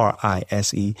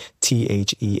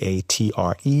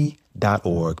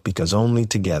RERISETHEATRE.org, because only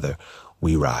together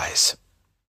we rise.